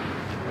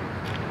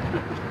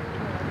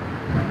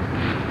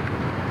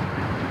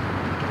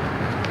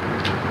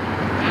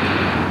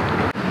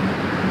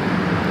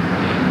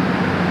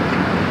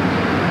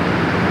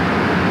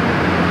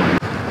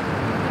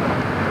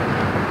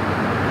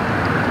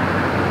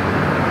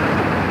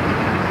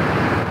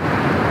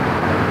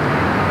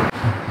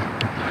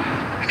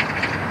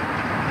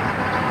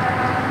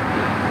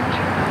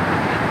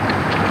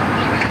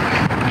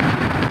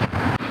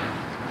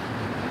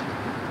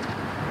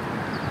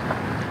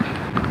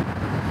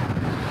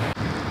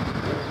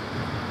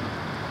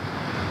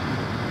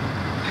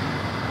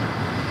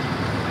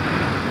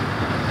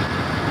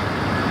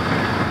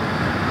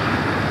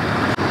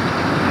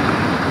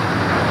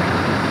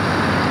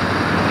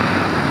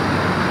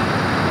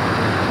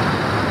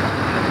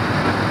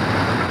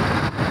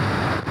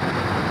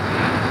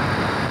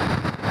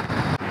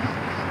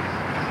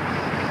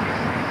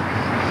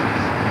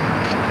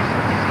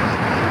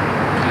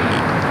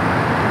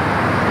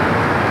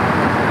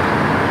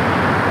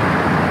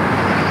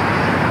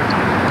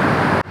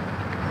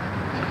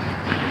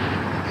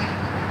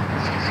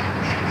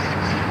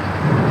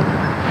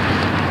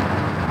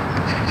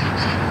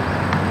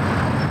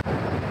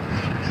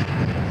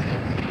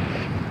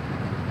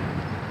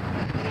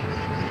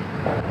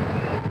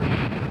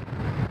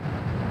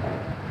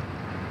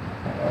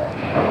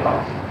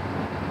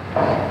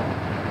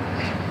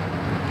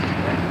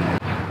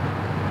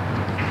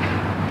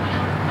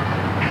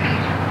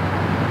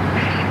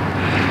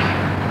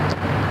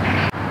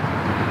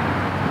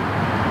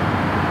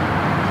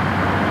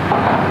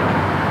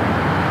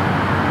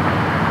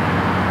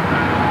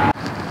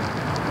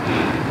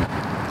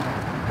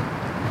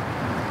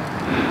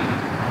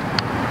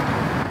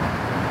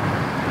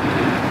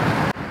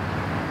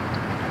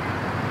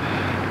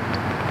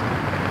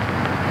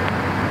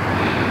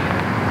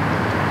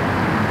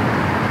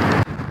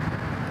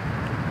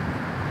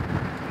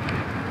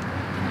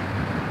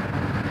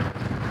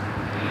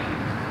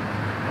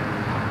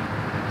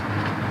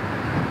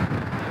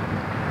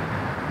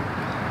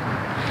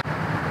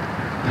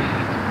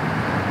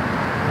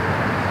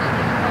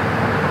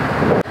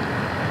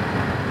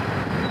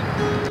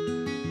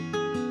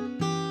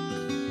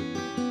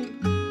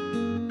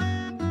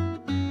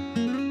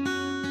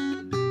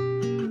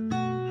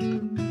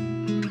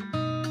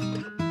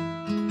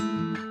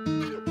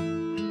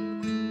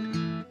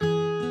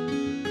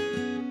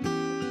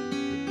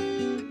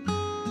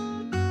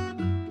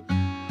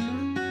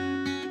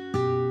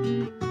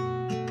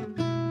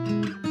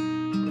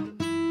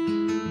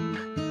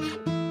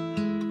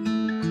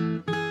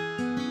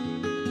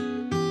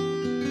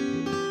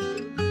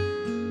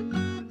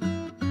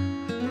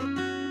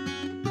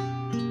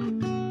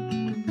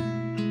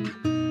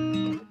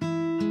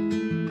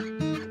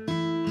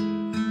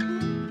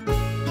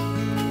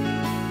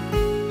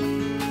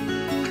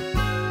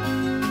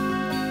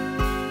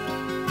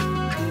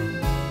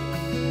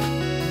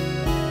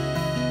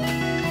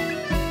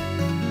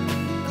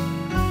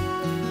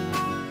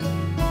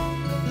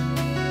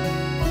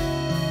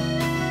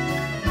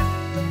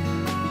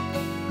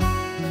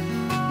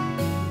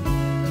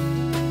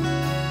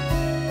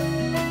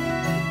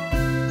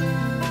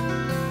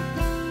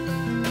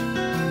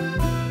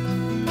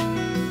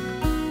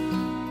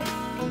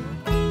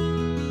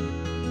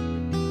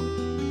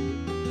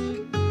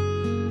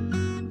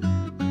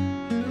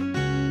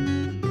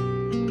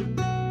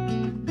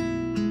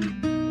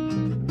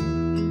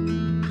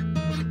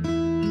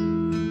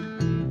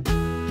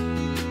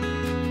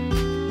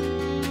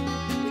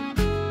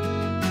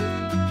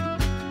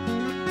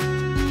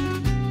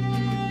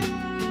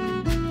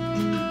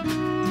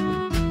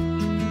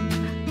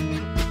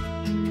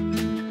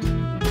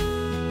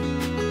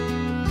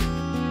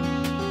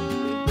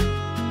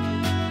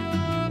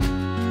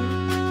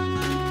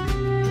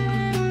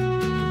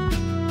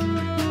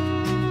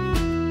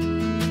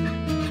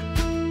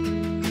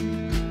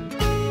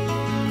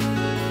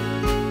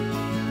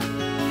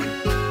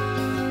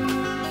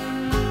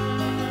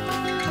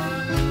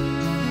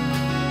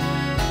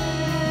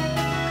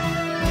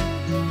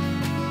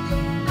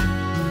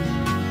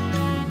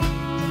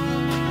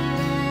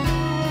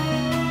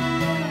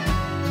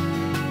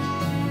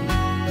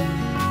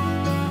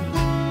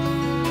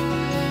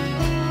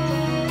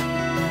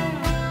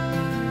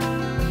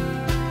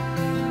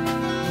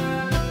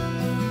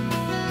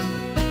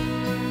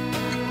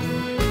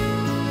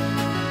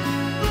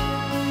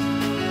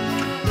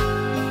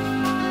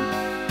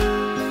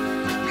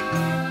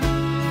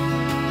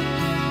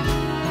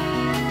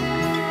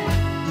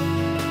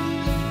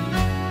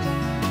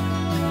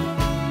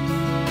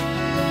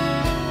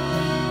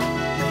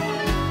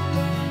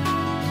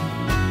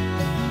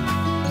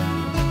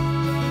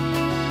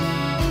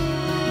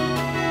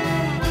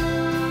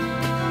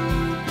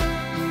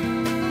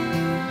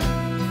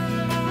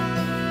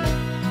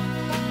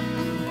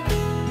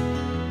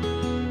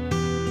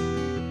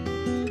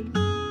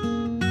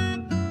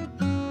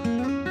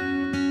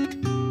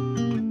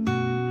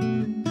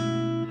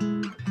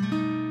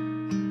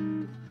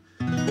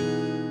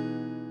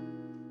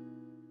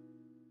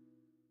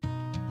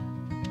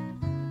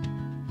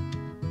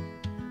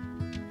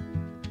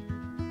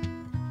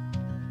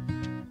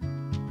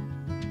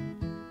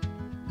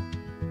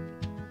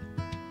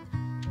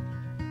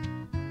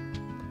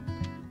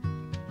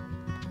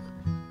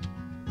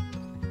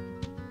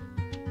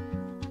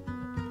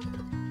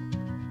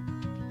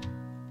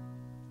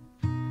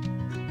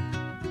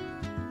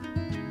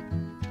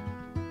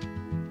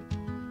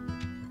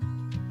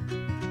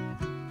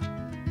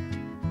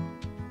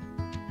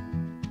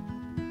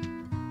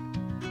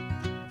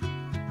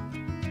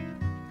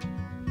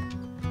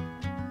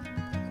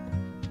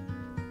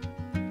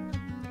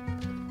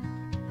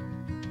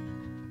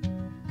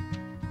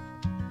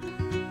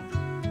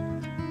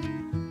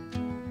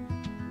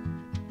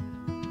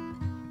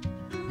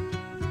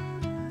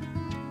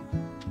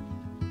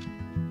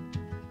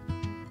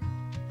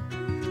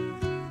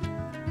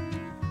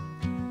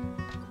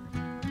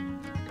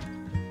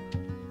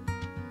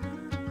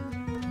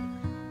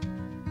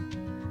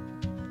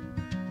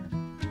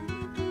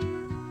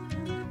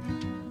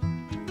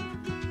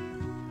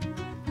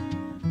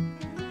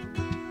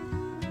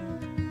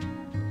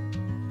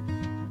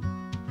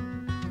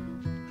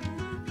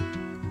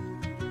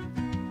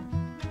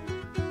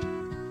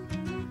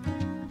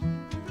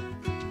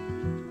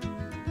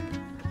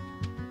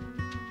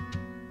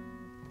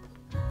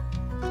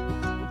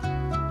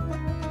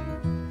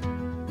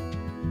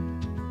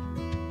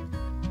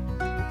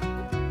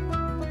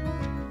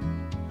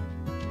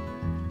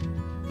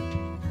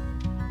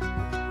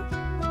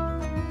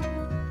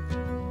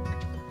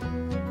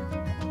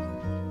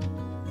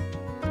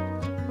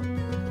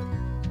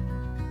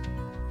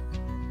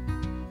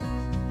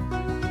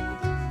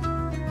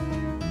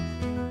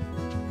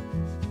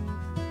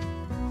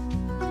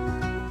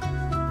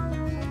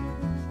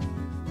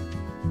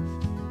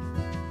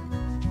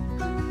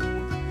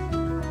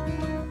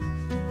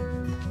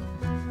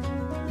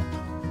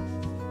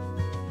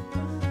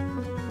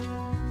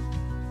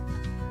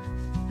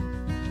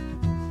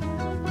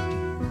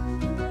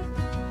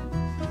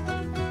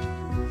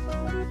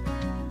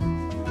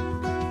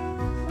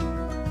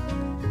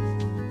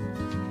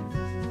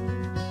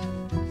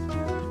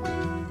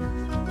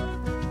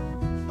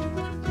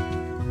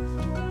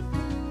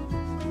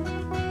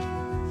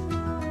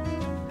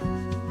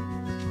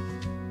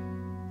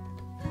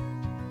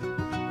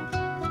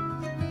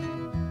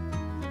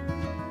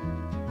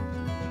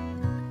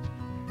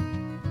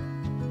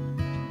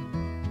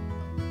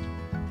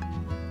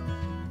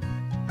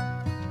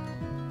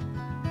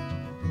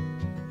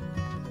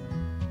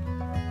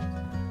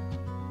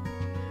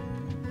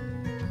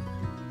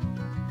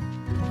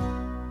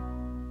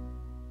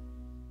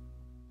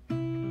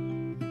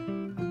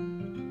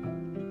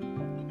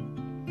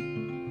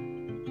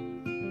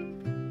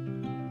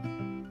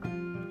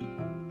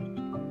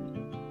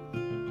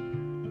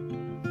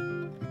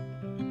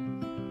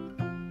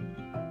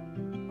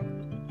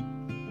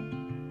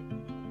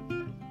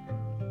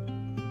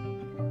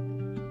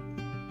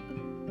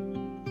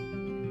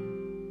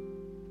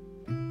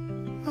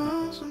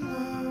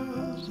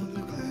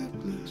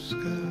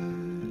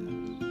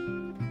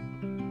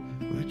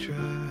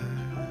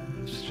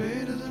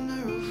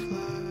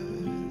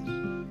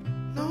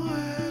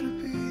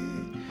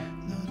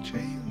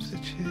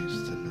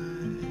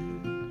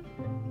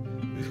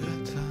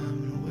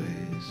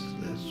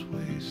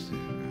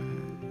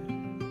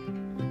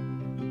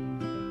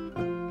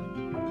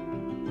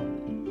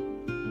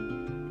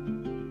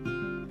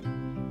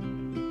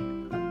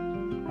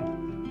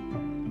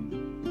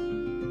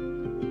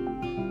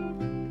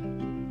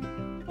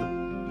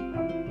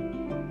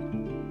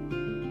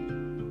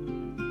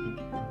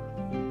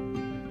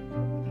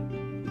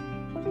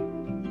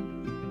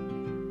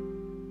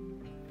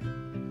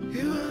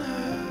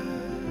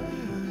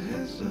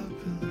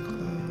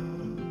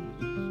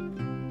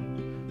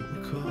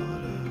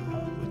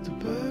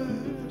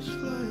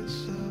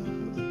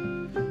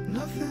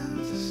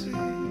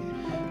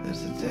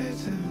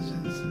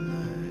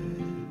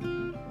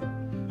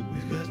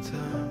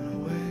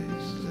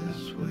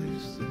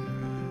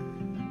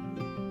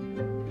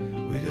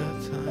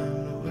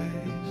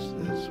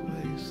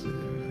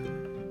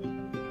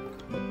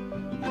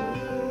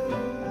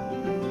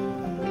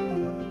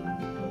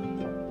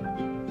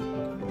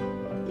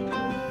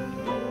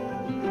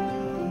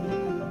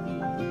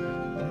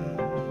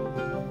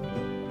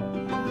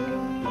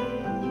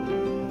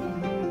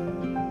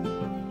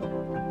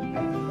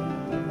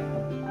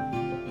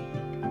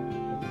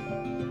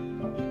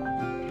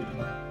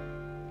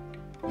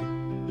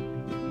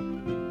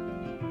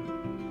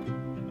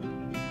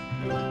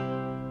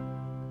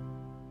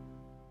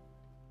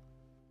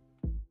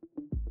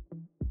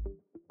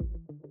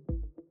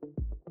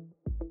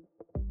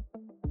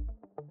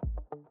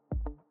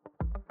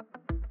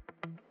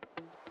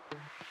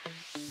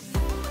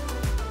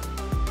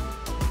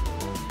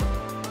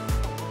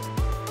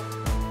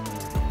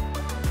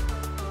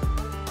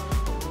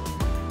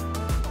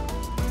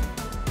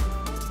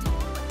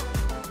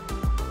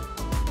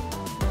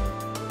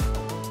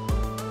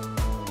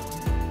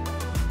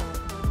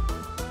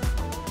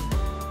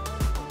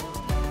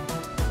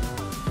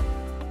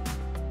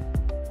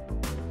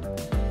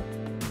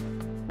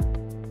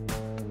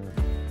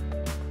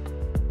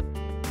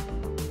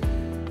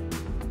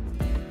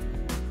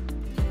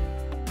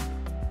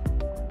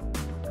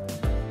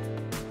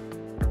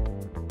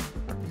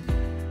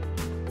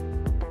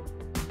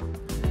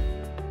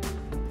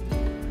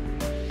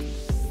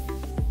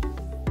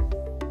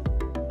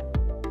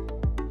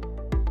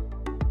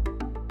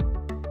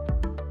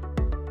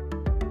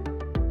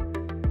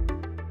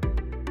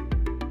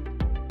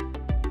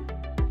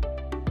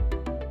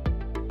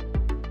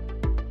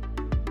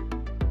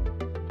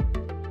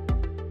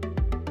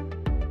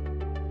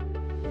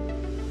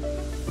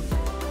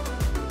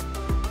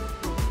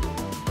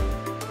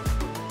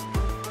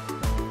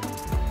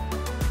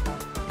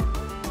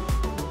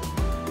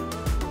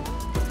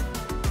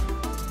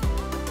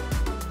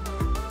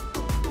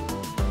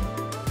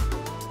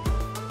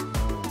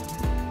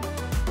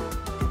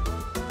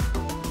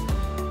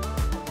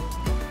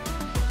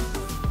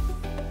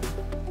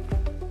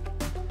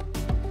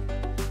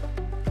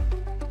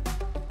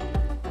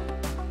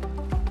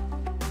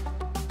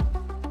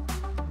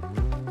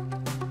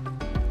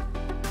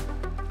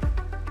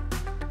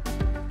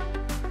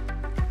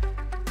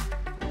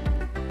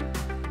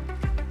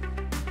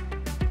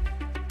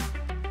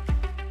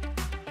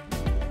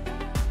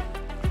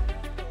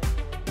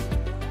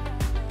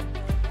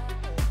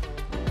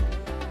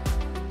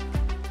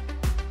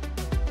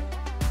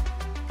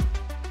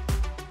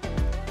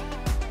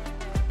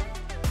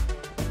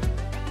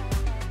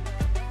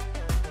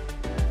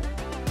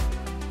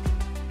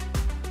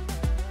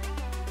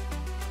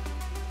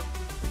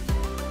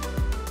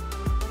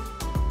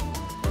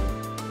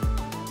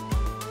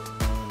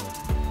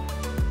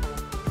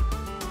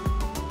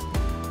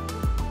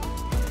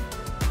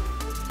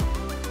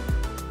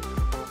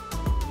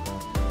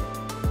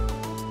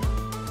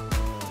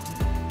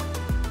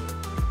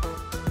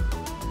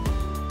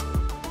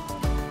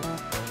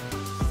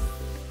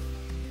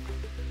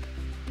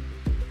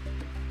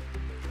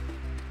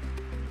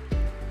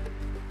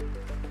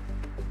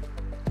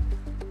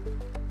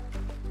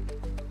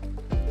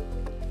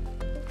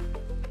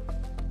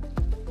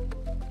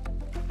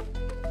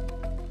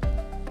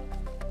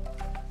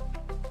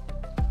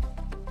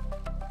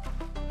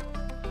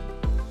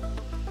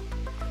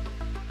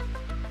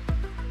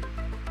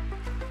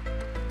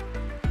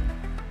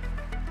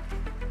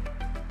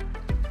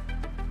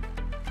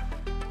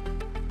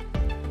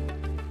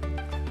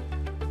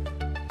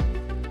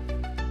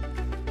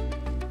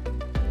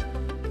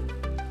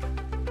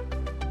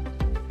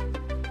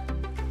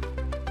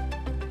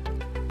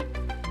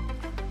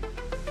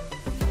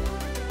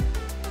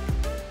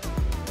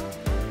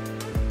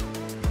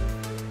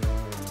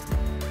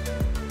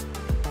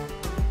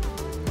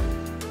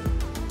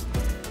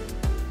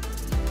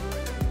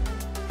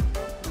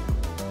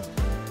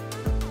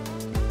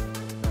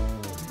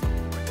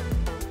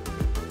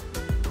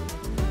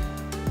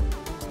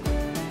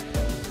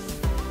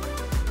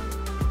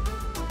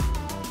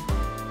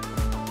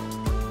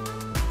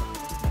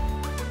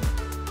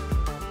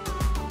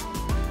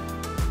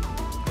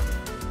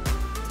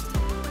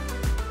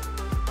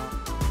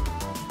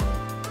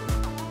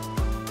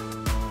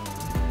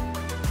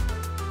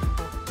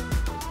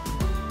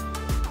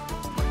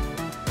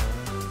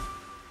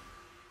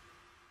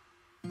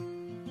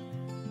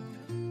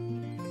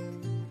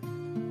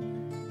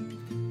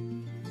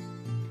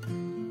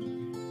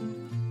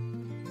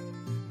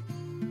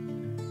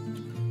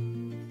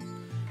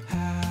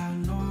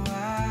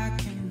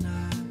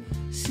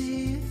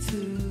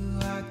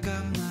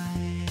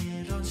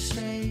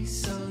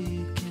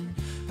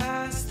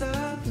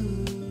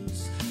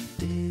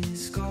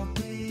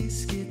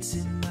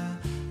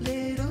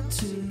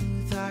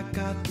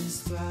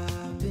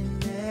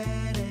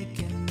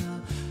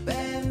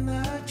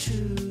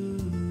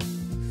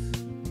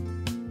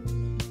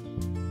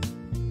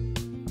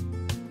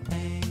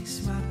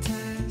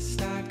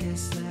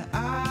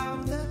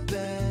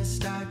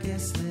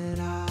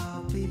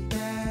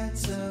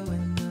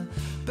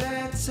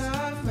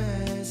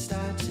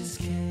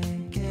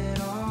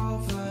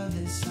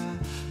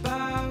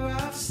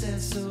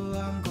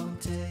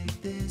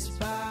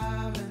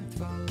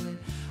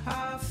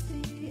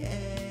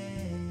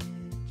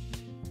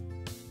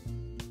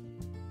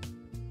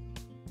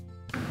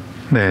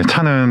 네,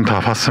 차는 다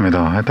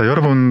봤습니다. 일단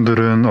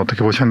여러분들은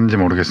어떻게 보셨는지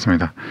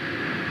모르겠습니다.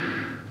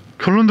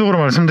 결론적으로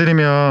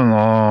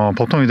말씀드리면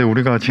보통 이제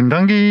우리가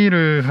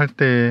진단기를 할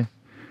때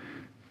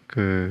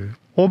그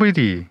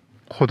OBD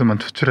코드만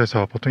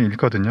추출해서 보통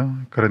읽거든요.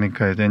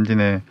 그러니까 이제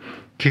엔진의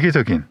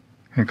기계적인,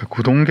 그러니까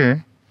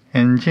구동계,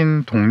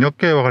 엔진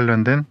동력계와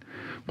관련된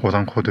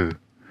고장 코드,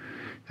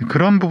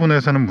 그런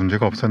부분에서는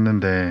문제가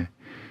없었는데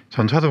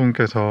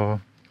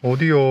전차주분께서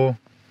오디오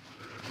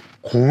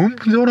고음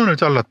전원을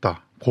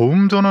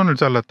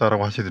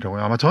잘랐다라고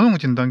하시더라고요. 아마 전용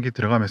진단기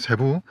들어가면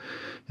세부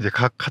이제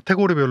각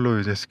카테고리별로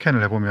이제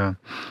스캔을 해보면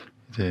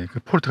이제 그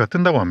폴트가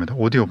뜬다고 합니다.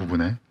 오디오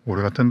부분에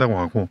오류가 뜬다고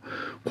하고,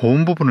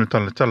 고음 부분을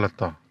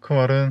잘랐다. 그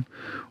말은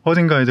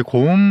어딘가 이제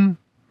고음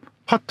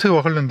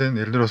파트와 관련된,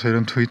 예를 들어서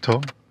이런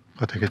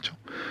트위터가 되겠죠.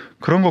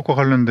 그런 것과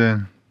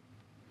관련된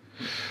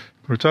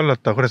걸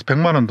잘랐다. 그래서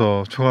 100만 원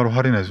더 추가로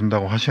할인해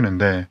준다고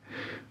하시는데,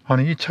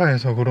 아니 이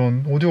차에서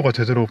그런 오디오가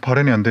제대로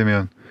발현이 안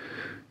되면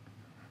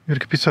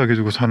이렇게 비싸게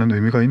주고 사는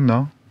의미가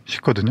있나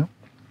싶거든요.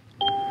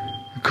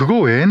 그거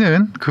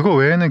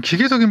외에는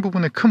기계적인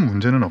부분에 큰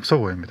문제는 없어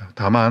보입니다.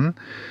 다만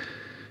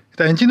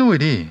일단 엔진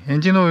오일이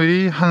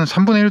한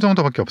 3분의 1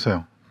 정도밖에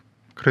없어요.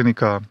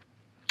 그러니까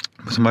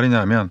무슨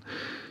말이냐면,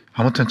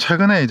 아무튼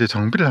최근에 이제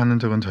정비를 하는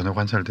적은 전혀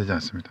관찰되지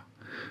않습니다.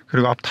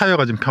 그리고 앞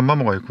타이어가 지금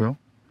편마모가 있고요.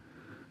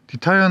 뒷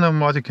타이어는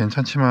뭐 아직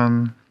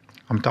괜찮지만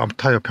아무튼 앞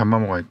타이어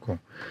편마모가 있고,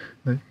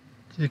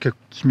 이렇게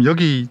지금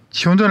여기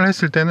시운전을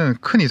했을 때는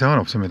큰 이상은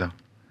없습니다.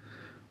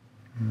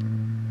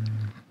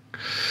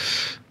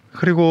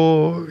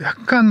 그리고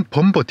약간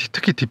범버,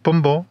 특히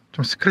뒷범버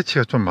좀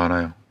스크래치가 좀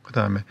많아요. 그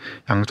다음에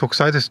양쪽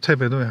사이드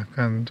스텝에도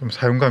약간 좀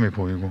사용감이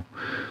보이고.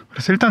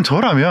 그래서 일단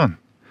저라면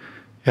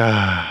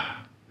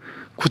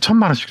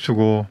 9천만 원씩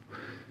주고,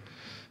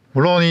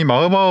 물론 이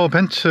마이바흐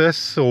벤츠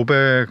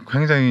S500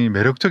 굉장히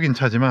매력적인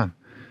차지만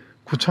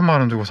 9천만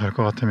원 주고 살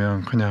것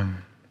같으면 그냥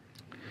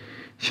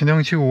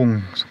신형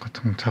G90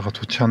 같은 차가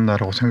좋지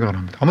않나라고 생각을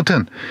합니다.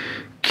 아무튼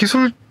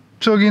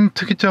기술적인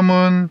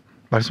특이점은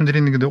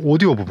말씀드리는 게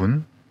오디오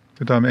부분,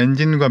 그 다음에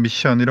엔진과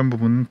미션 이런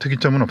부분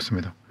특이점은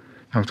없습니다.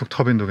 양쪽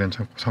터빈도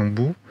괜찮고,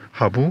 상부,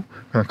 하부,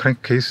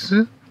 크랭크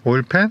케이스,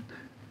 오일팬,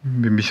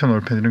 미션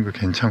오일팬 이런 거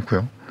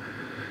괜찮고요.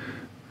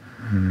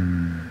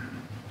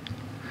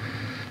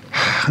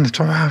 근데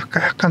좀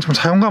약간 좀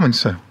사용감은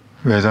있어요,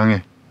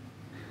 외장에.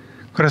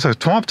 그래서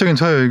종합적인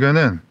저의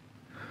의견은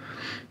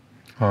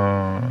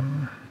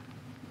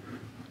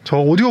저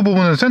오디오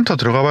부분은 센터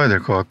들어가 봐야 될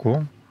것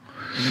같고,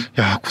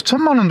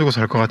 9천만 원 주고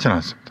살 것 같지는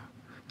않습니다.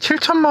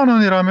 7천만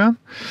원이라면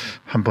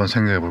한번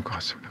생각해 볼 것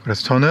같습니다.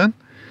 그래서 저는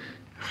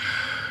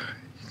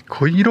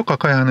거의 1억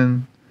가까이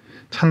하는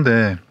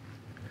차인데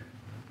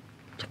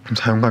조금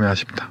사용감이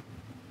아쉽다.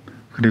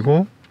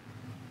 그리고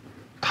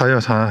타이어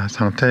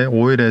상태,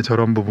 오일의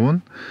저런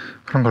부분,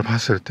 그런 걸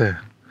봤을 때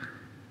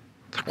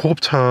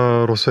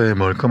고급차로서의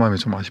멀끔함이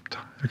좀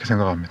아쉽다, 이렇게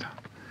생각합니다.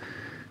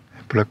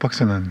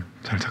 블랙박스는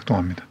잘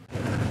작동합니다.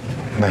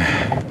 네,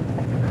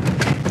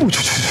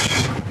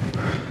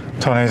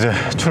 저는 이제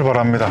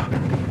출발합니다.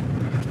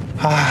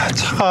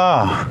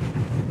 차가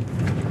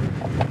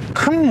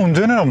큰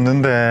문제는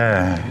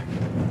없는데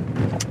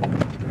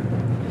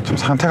좀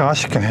상태가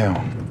아쉽긴 해요.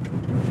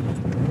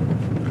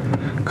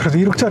 그래도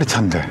 1억짜리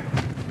차인데,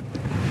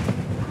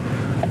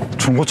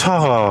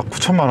 중고차가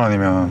 9천만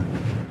원이면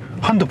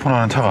한두 푼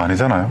하는 차가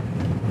아니잖아요.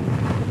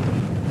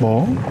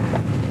 뭐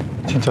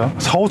진짜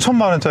 4,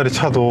 5천만 원짜리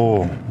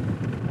차도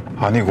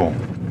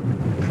아니고.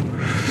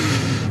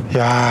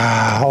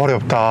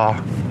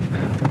 어렵다.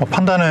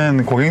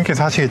 판단은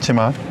고객님께서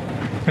하시겠지만,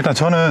 일단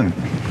저는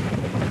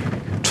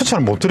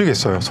추천을 못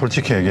드리겠어요,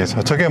 솔직히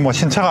얘기해서. 저게 뭐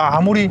신차가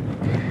아무리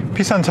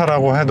비싼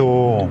차라고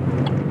해도,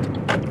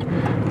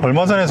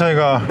 얼마 전에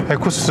저희가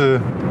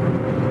에쿠스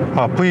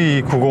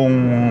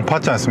V90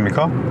 봤지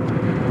않습니까?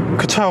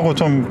 그 차하고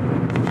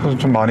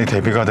좀 많이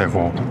대비가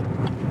되고,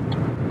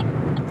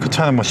 그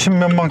차는 뭐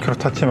 10몇만 킬로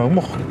탔지만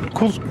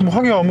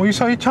하기야 뭐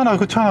이 차나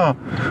그 차나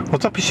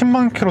어차피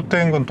 10만 킬로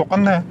뗀 건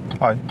똑같네.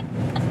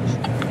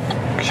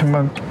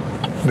 10만.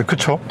 네,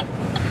 그쵸?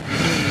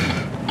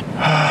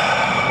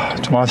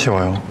 좀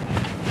아쉬워요.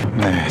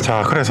 네,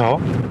 자, 그래서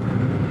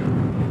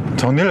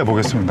정리를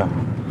해보겠습니다.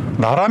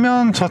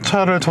 나라면 저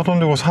차를 저 돈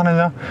주고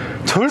사느냐?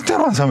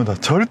 절대로 안 삽니다.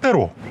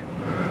 절대로.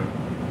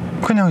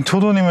 그냥 저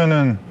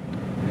돈이면은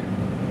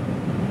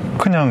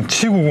그냥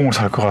G90을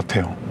살 것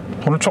같아요.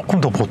 돈을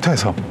조금 더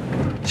보태서.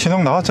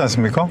 신형 나왔지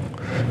않습니까?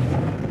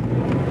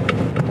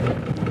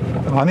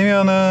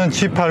 아니면은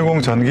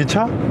G80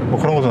 전기차? 뭐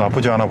그런 것도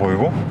나쁘지 않아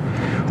보이고.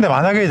 근데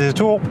만약에 이제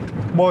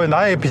뭐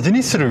나의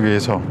비즈니스를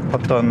위해서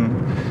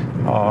어떤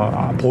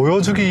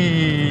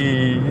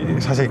보여주기,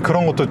 사실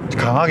그런 것도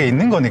강하게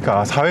있는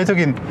거니까,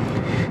 사회적인,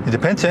 이제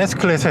벤츠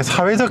S클래스의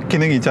사회적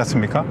기능이 있지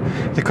않습니까?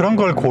 이제 그런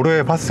걸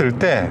고려해 봤을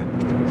때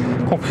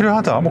꼭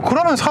필요하다, 뭐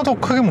그러면 사도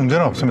크게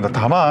문제는 없습니다.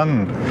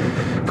 다만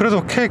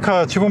그래도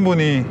K카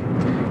직원분이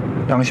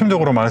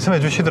양심적으로 말씀해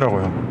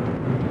주시더라고요.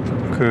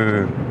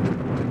 그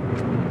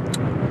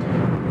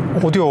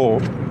오디오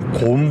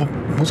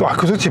고음,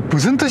 도대체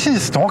무슨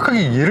뜻인지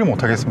정확하게 이해를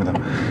못 하겠습니다.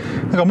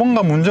 그러니까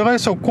뭔가 문제가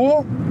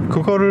있었고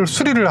그거를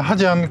수리를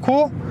하지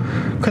않고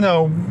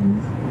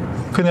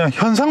그냥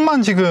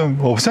현상만 지금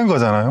없앤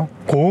거잖아요.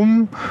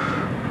 고음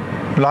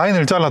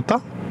라인을 잘랐다?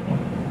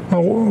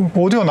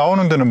 오디오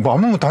나오는 데는 뭐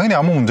당연히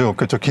아무 문제가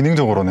없겠죠,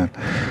 기능적으로는.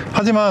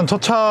 하지만 저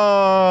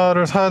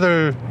차를 사야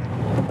될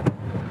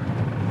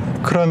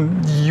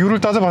그런 이유를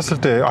따져봤을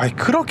때,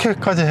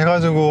 그렇게까지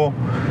해가지고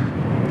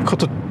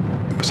그것도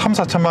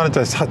 3-4천만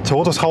원짜리,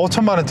 적어도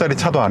 4-5천만 원짜리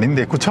차도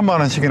아닌데 9천만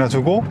원씩이나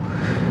주고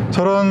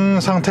저런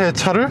상태의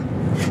차를,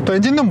 또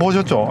엔진룸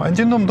보셨죠?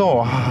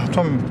 엔진룸도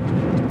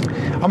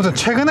좀 아무튼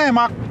최근에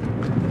막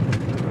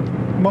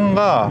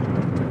뭔가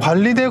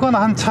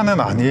관리되거나 한 차는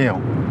아니에요.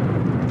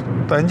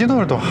 또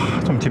엔진오일도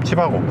좀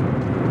찝찝하고.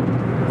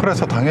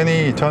 그래서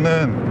당연히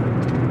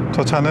저는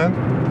저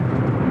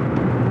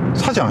차는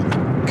사지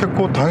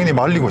않겠고 당연히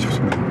말리고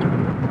싶습니다.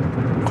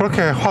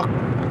 그렇게 확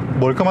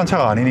멀끔한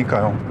차가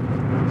아니니까요.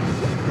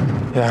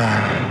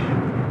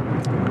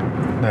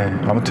 네,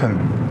 아무튼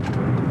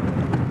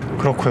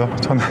그렇고요.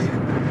 저는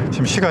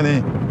지금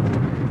시간이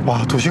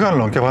 2시간을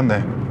넘게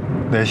봤네.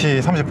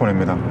 4시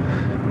 30분입니다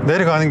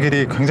내려가는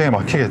길이 굉장히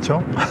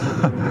막히겠죠?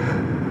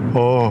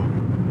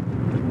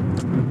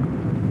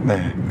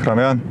 네,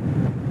 그러면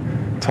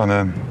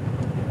저는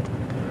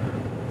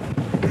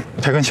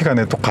퇴근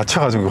시간에 또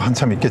갇혀가지고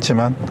한참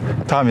있겠지만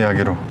다음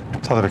이야기로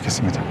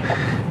찾아뵙겠습니다.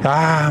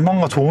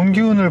 뭔가 좋은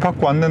기운을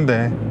받고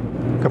왔는데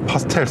그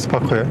파스텔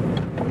스파크에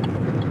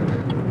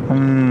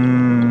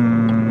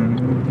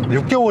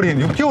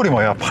 6개월이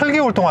뭐야,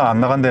 8개월 동안 안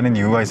나간다는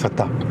이유가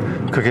있었다.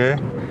 그게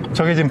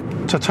저게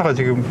지금 저 차가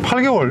지금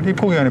 8개월,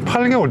 입고 기간이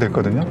 8개월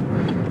됐거든요.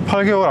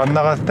 8개월 안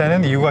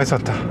나갔다는 이유가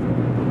있었다.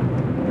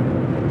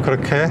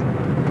 그렇게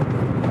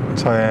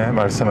저의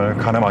말씀을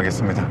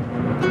가늠하겠습니다.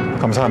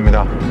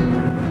 감사합니다.